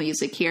gospel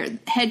music here.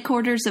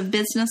 Headquarters of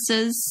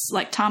businesses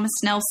like Thomas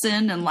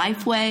Nelson and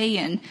Lifeway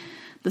and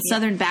the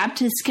Southern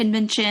Baptist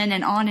Convention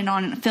and on,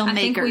 filmmakers. I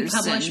think we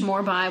publish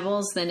more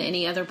Bibles than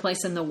any other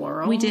place in the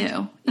world. We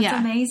do. That's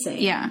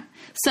amazing. Yeah.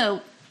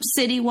 So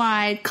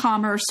citywide,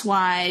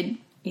 commerce-wide.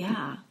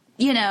 Yeah.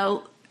 You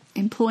know,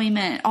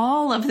 employment,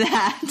 all of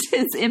that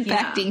is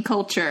impacting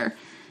culture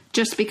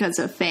just because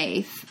of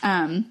faith.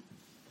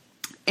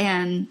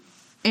 And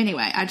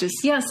anyway,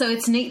 so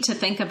it's neat to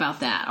think about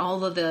that.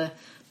 All of the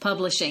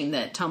publishing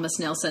that Thomas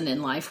Nelson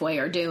and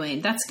Lifeway are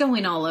doing, that's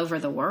going all over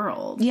the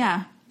world.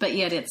 Yeah. But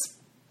yet it's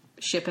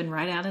shipping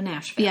right out of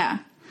Nashville. Yeah.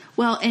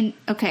 Well, and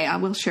okay, I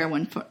will share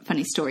one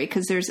funny story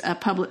because there's a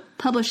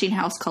publishing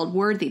house called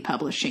Worthy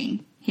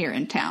Publishing here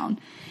in town.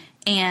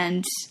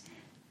 And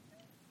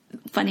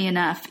funny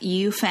enough,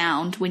 you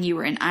found when you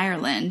were in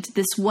Ireland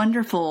this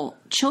wonderful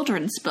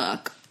children's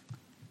book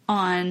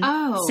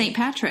on St.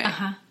 Patrick.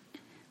 Uh-huh.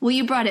 Well,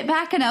 you brought it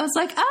back, and I was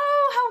like,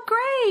 oh, how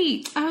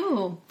great.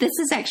 Oh. This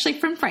is actually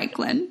from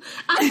Franklin.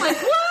 I'm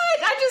like, what?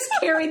 I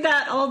just carried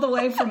that all the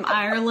way from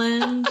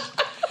Ireland.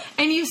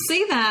 And you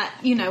see that,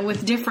 you know,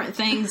 with different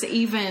things,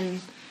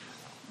 even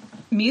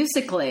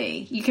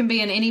musically. You can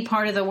be in any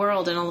part of the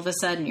world and all of a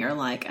sudden you're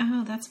like,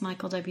 oh, that's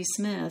Michael W.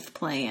 Smith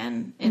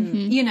playing.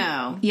 And, you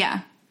know.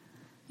 Yeah.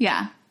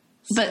 Yeah.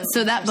 But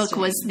so that book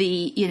was the,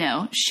 you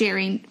know,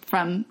 sharing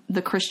from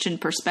the Christian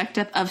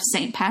perspective of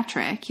St.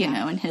 Patrick, you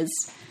know, and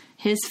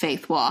his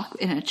faith walk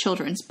in a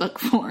children's book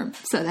form.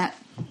 So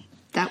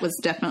that was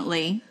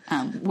definitely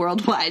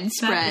worldwide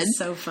spread. That is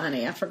so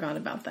funny. I forgot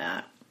about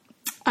that.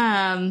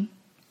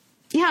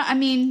 Yeah, I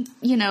mean,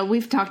 you know,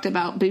 we've talked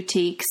about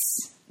boutiques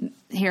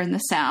here in the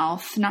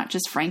South, not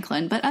just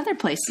Franklin, but other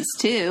places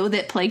too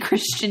that play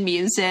Christian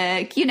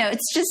music. You know,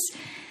 it's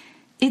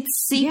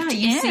seeped in.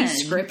 You see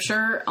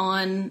scripture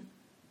on,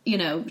 you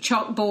know,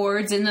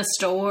 chalkboards in the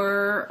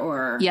store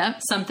or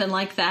something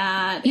like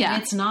that. Yeah.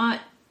 And it's not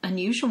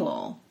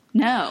unusual.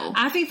 No.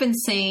 I've even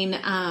seen,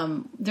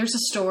 there's a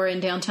store in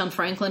downtown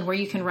Franklin where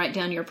you can write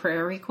down your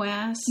prayer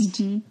request.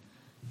 Mm-hmm.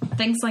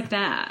 Things like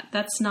that.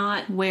 That's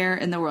not... Where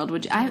in the world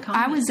would you...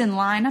 I was in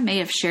line. I may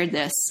have shared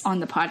this on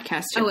the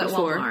podcast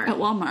before. At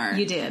Walmart.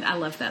 You did. I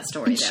love that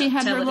story. She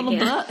had her little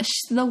book.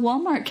 The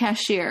Walmart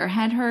cashier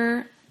had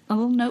a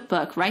little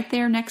notebook right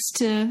there next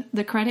to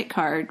the credit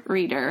card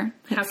reader.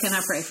 How can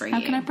I pray for you?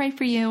 How can I pray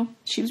for you?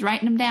 She was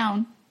writing them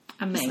down.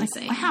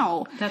 Amazing. Like,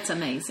 wow. That's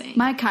amazing.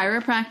 My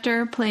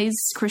chiropractor plays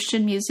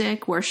Christian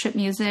music, worship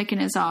music in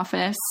his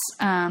office.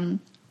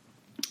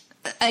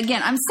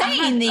 Again, I'm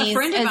saying these. A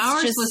friend of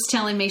ours was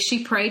telling me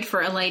she prayed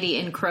for a lady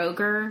in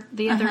Kroger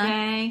the other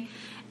day.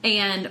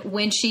 And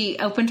when she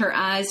opened her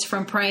eyes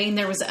from praying,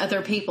 there was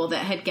other people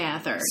that had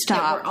gathered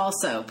that were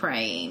also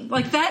praying.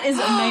 Like, that is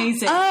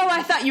amazing. Oh,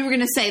 I thought you were going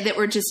to say that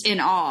we're just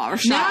in awe or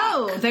shock.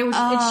 No, they were.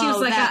 And she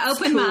was like, I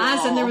opened my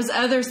eyes and there was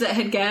others that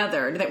had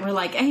gathered that were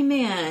like,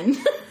 amen.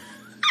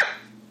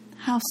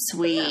 How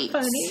sweet. Isn't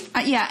that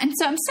funny? Yeah, and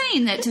so I'm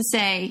saying that to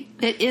say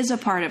it is a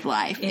part of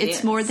life.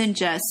 It's more than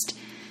just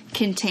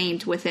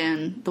contained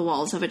within the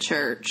walls of a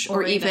church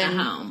or even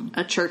a home.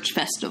 A church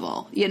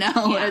festival. You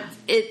know,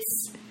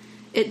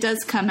 it does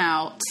come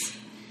out.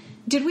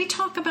 Did we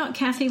talk about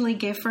Kathy Lee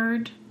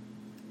Gifford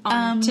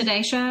on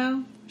Today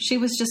Show? She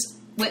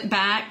went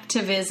back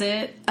to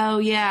visit. Oh,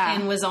 yeah.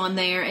 And was on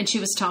there, and she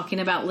was talking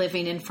about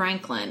living in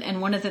Franklin.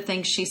 And one of the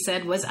things she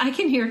said was, I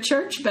can hear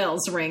church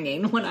bells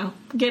ringing when I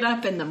get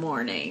up in the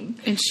morning.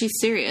 And she's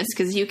serious,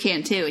 because you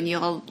can too, and you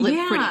all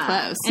live pretty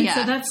close. And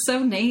so that's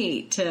so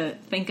neat to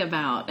think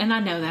about. And I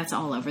know that's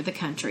all over the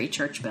country,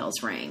 church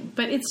bells ring.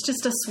 But it's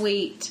just a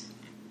sweet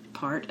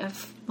part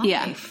of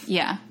life.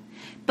 Yeah.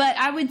 But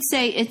I would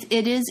say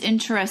it is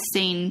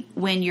interesting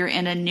when you're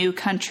in a new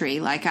country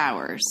like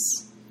ours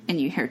and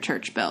you hear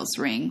church bells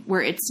ring,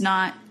 where it's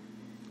not,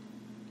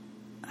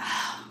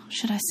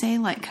 should I say,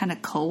 like kind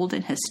of cold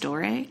and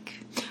historic?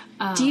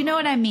 Do you know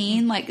what I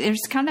mean? Like,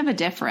 there's kind of a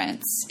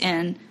difference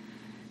in,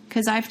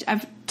 because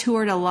I've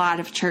toured a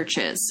lot of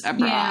churches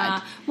abroad.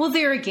 Yeah. Well,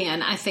 there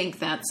again, I think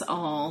that's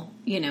all,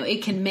 you know,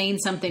 it can mean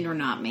something or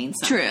not mean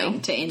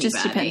something to anybody.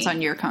 Just depends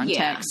on your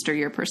context or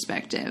your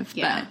perspective.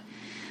 Yeah.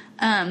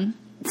 But,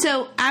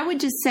 so I would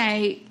just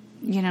say,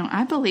 you know,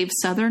 I believe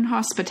Southern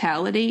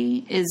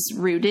hospitality is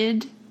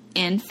rooted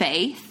in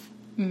faith,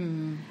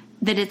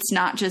 that it's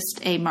not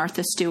just a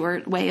Martha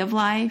Stewart way of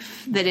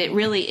life, that it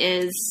really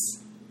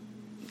is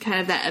kind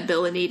of that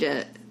ability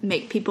to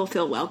make people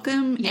feel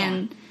welcome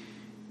and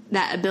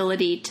that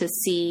ability to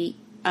see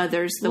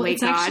others the way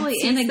God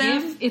sees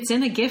them. It's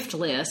in a gift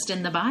list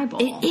in the Bible.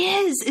 It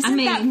is. Isn't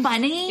that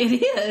funny?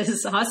 It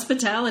is.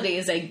 Hospitality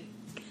is a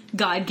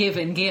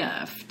God-given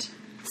gift.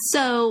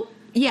 So...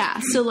 yeah,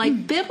 so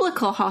like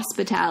biblical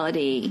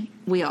hospitality,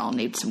 we all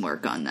need some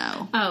work on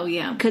though. Oh,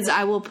 yeah. Because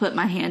I will put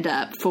my hand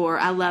up for,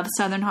 I love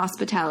Southern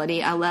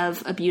hospitality. I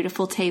love a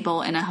beautiful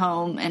table and a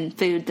home and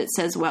food that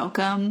says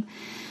welcome.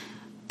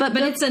 But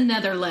it's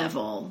another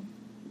level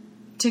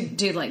to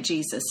do like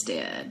Jesus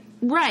did.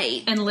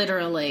 Right. And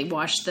literally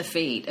wash the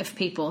feet of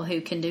people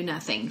who can do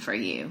nothing for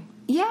you.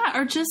 Yeah,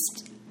 or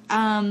just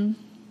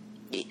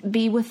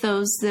be with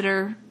those that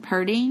are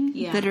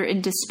hurting, that are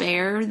in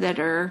despair, that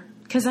are...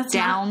 because that's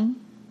down.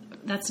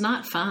 That's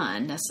not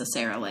fun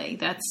necessarily.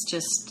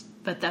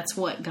 But that's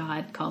what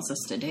God calls us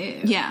to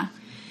do. Yeah.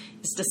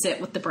 Is to sit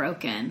with the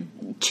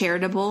broken.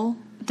 Charitable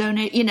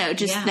donate, you know,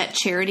 just that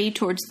charity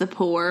towards the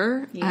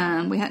poor.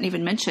 Yeah. We hadn't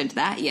even mentioned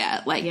that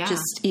yet. Like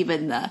just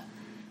even the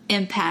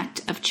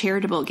impact of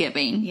charitable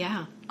giving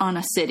on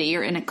a city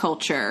or in a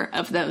culture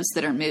of those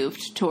that are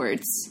moved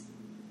towards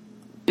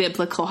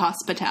biblical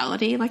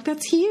hospitality. Like,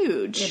 that's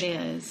huge. It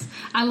is.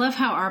 I love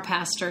how our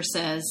pastor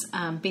says,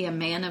 be a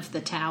man of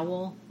the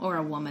towel or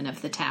a woman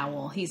of the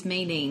towel. He's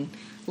meaning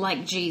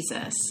like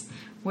Jesus,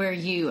 where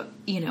you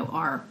know,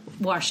 are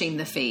washing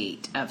the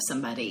feet of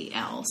somebody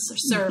else or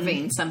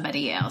serving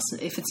somebody else.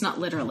 If it's not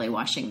literally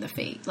washing the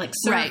feet, like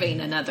serving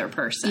another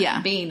person,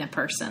 being a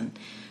person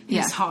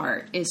whose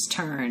heart is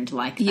turned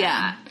like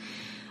that.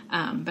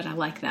 But I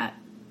like that.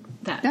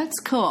 That's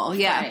cool.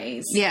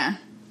 Phrase. Yeah.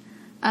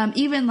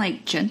 Even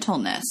like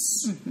gentleness.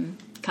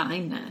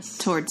 Kindness.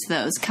 Towards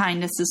those.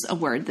 Kindness is a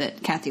word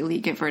that Kathy Lee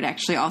Gifford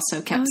actually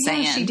also kept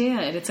saying. Yeah, she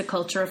did. It's a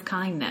culture of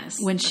kindness.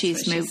 When she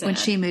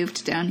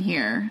moved down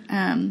here.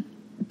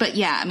 But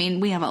yeah, I mean,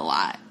 we have a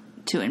lot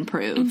to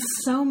improve. And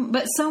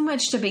so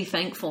much to be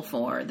thankful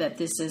for that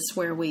this is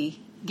where we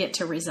get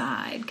to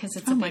reside, because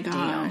it's a big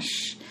deal.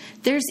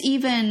 There's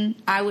even,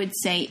 I would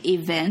say,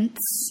 events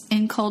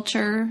in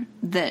culture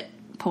that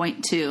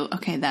point to,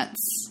 okay,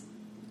 that's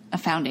a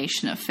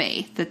foundation of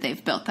faith that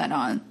they've built that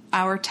on.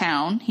 Our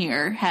town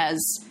here has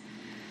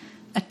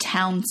a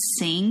town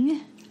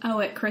sing. Oh,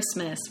 at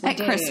Christmas.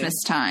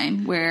 Christmas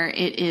time, where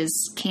it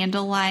is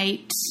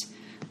candlelight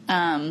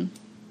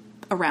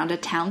around our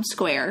town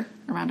square,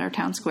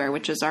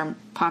 which is our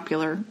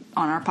popular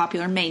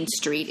Main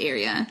Street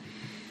area.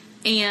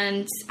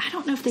 And I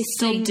don't know if they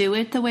still do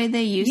it the way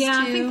they used to.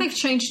 Yeah, I think they've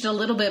changed a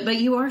little bit, but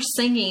you are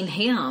singing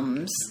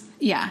hymns.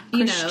 Yeah,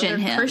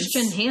 Christian hymns.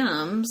 Christian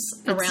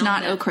hymns. It's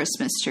not O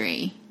Christmas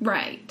Tree.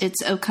 Right.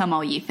 It's O Come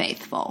All Ye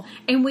Faithful.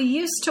 And we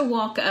used to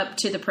walk up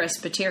to the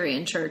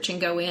Presbyterian Church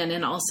and go in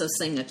and also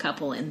sing a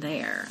couple in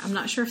there. I'm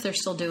not sure if they're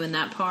still doing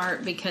that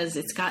part because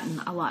it's gotten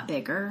a lot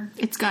bigger.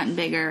 It's gotten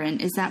bigger, and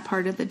is that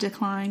part of the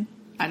decline?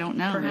 I don't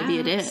know. Perhaps. Maybe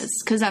it is.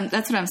 Because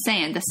that's what I'm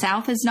saying. The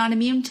South is not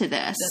immune to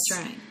this.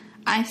 That's right.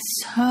 I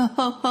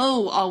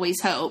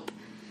always hope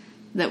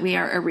that we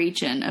are a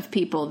region of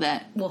people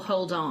that will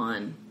hold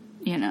on,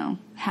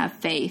 have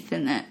faith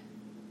and that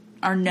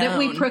are known. That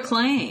we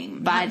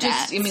proclaim. By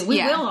that. We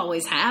will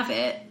always have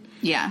it.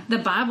 Yeah. The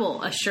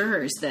Bible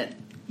assures that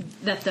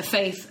the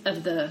faith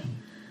of the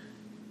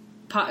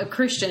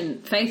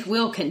Christian faith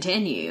will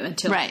continue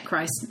until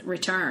Christ's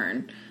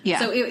return. Yeah.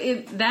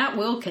 So that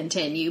will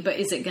continue, but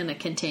is it going to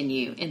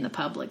continue in the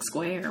public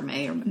square?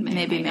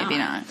 Maybe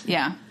not.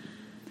 Yeah.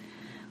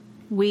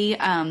 We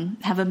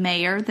have a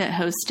mayor that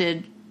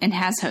hosted and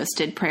has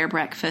hosted prayer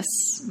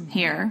breakfasts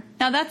here.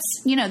 Now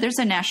that's, there's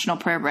a national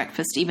prayer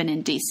breakfast even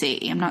in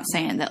D.C. I'm not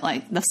saying that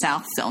the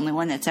South's the only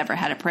one that's ever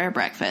had a prayer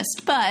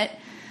breakfast, but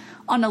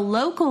on a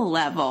local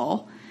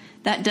level,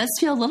 that does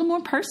feel a little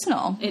more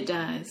personal. It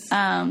does.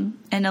 And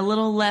a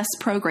little less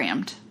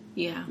programmed.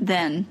 Yeah.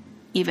 Than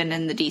even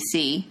in the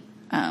D.C.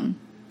 And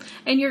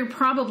you're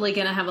probably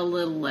going to have a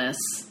little less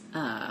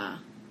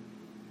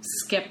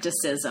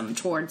skepticism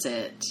towards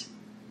it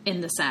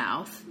in the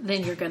South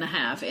than you're going to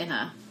have in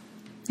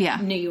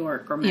New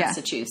York or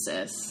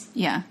Massachusetts.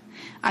 Yeah.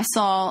 I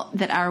saw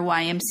that our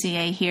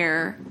YMCA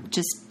here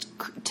just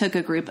took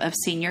a group of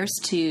seniors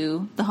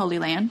to the Holy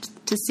Land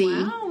to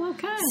see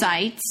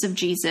sights of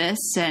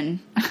Jesus, and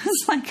I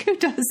was like, who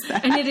does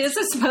that? And it is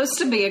supposed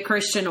to be a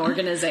Christian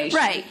organization.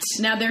 Right.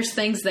 Now, there's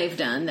things they've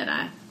done that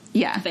I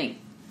think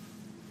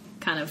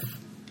kind of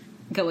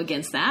go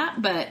against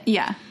that, but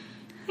yeah.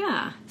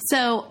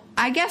 So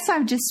I guess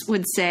I just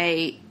would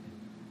say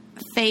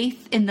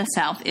faith in the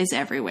South is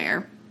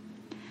everywhere.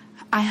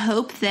 I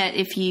hope that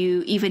if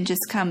you even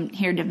just come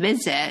here to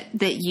visit,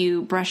 that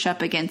you brush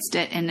up against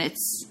it and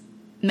it's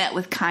met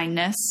with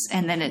kindness,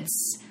 and then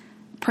it's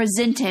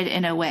presented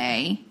in a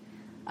way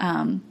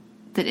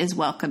that is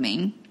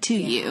welcoming to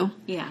you.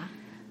 Yeah.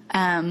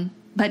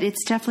 But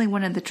it's definitely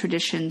one of the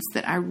traditions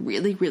that I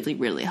really, really,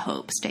 really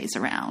hope stays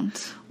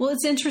around. Well,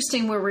 it's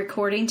interesting. We're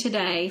recording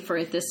today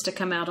for this to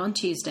come out on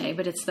Tuesday,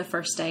 but it's the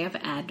first day of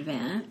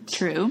Advent.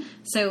 True.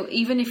 So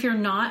even if you're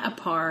not a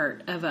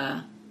part of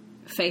a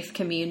faith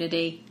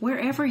community,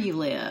 wherever you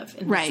live,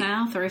 in the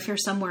South, or if you're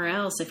somewhere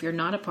else, if you're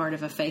not a part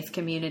of a faith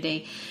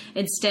community,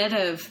 instead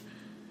of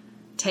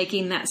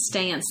taking that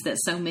stance that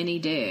so many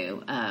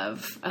do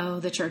of,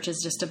 the church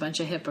is just a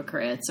bunch of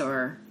hypocrites,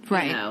 or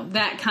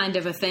that kind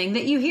of a thing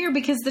that you hear,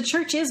 because the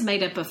church is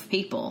made up of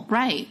people.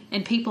 Right.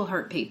 And people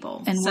hurt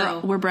people. And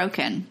we're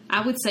broken.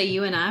 I would say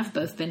you and I have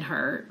both been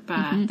hurt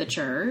by the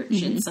church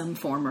in some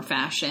form or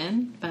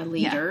fashion, by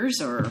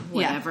leaders or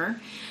whatever.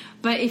 Yeah.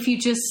 But if you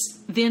just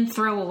then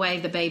throw away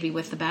the baby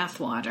with the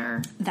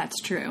bathwater. That's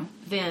true.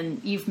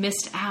 Then you've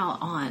missed out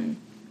on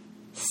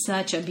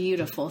such a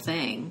beautiful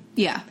thing.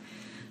 Yeah.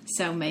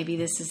 So maybe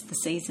this is the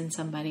season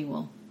somebody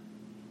will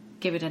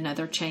give it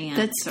another chance.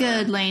 That's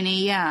good,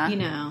 Lainey.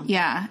 Yeah.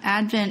 Yeah.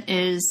 Advent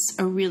is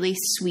a really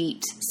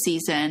sweet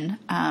season.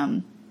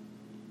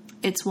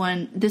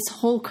 This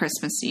whole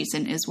Christmas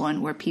season is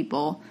one where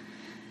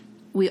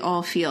we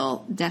all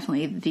feel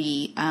definitely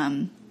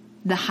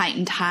the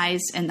heightened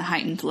highs and the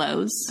heightened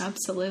lows.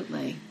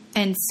 Absolutely.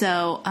 And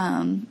so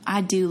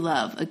I do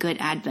love a good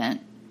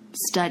Advent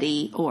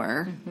study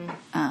or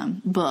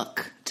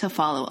book to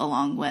follow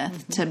along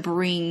with, to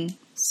bring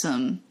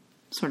some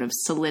sort of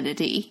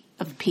solidity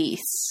of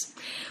peace.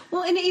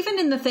 Well, and even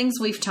in the things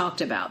we've talked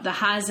about, the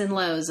highs and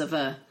lows of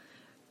a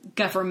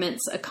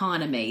government's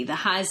economy, the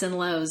highs and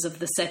lows of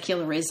the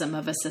secularism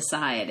of a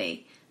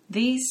society,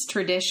 these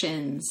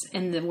traditions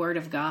in the Word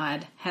of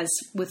God has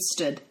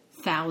withstood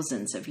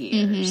thousands of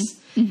years.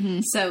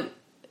 So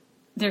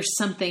there's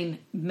something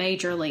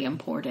majorly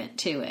important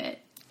to it.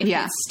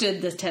 It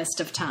stood the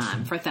test of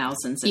time for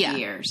thousands of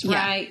years,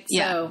 right?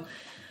 Yeah. So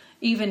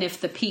even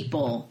if the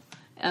people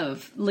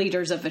of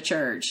leaders of a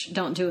church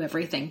don't do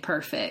everything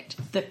perfect,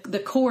 the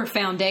core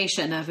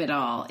foundation of it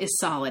all is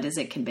solid as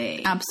it can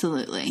be.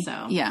 Absolutely.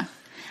 So yeah.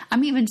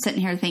 I'm even sitting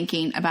here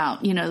thinking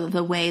about,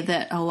 the way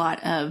that a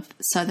lot of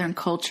Southern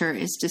culture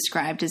is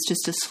described as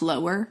just a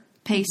slower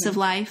pace of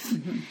life.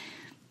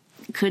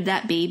 Could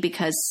that be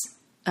because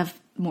of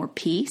more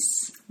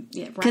peace?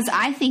 Yeah, right. Because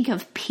I think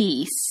of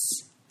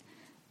peace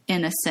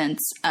in a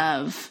sense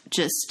of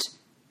just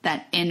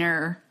that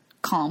inner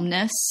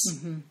calmness,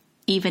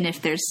 even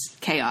if there's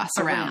chaos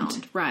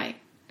around. Right.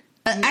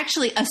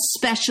 Actually,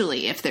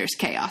 especially if there's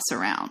chaos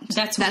around.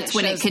 That's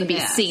when it can be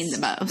best. seen the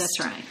most. That's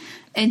right.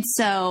 And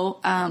so,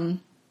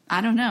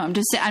 I don't know.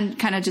 I'm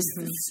kind of just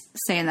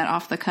saying that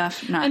off the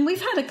cuff. And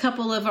we've had a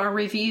couple of our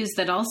reviews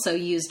that also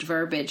used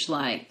verbiage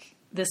like,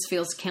 this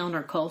feels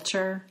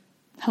counterculture.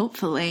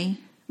 Hopefully.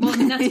 Well, I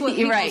mean, that's what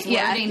people's right.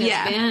 wording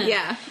has been.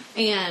 Yeah.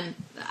 And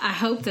I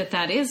hope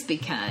that is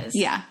because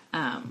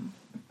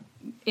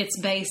it's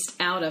based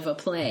out of a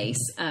place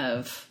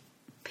of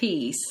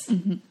peace,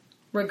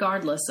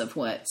 regardless of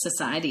what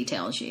society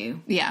tells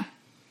you. Yeah.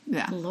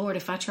 Yeah. Lord,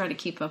 if I try to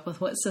keep up with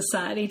what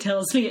society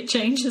tells me, it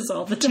changes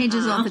all the time.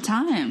 Changes all the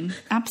time.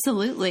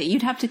 Absolutely.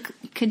 You'd have to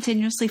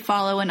continuously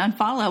follow and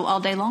unfollow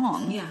all day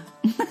long. Yeah.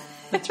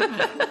 That's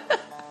right.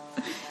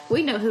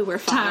 We know who we're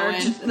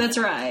following. That's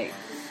right.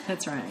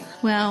 That's right.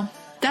 Well,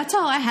 that's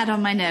all I had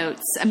on my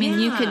notes. I mean,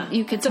 you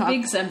could it's talk a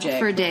big subject.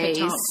 for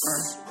days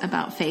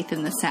about faith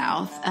in the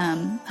South.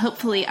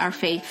 Hopefully our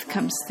faith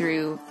comes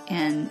through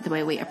in the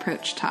way we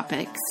approach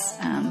topics.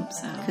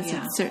 Because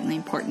it's certainly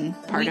an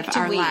important part of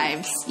our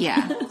lives.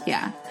 Yeah.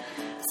 Yeah.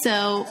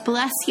 So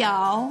bless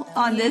y'all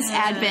on this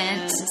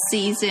Advent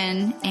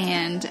season.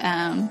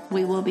 And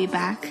we will be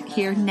back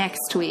here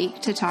next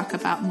week to talk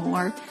about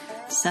more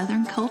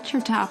Southern culture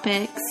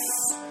topics.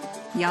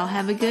 Y'all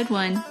have a good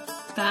one.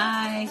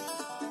 Bye.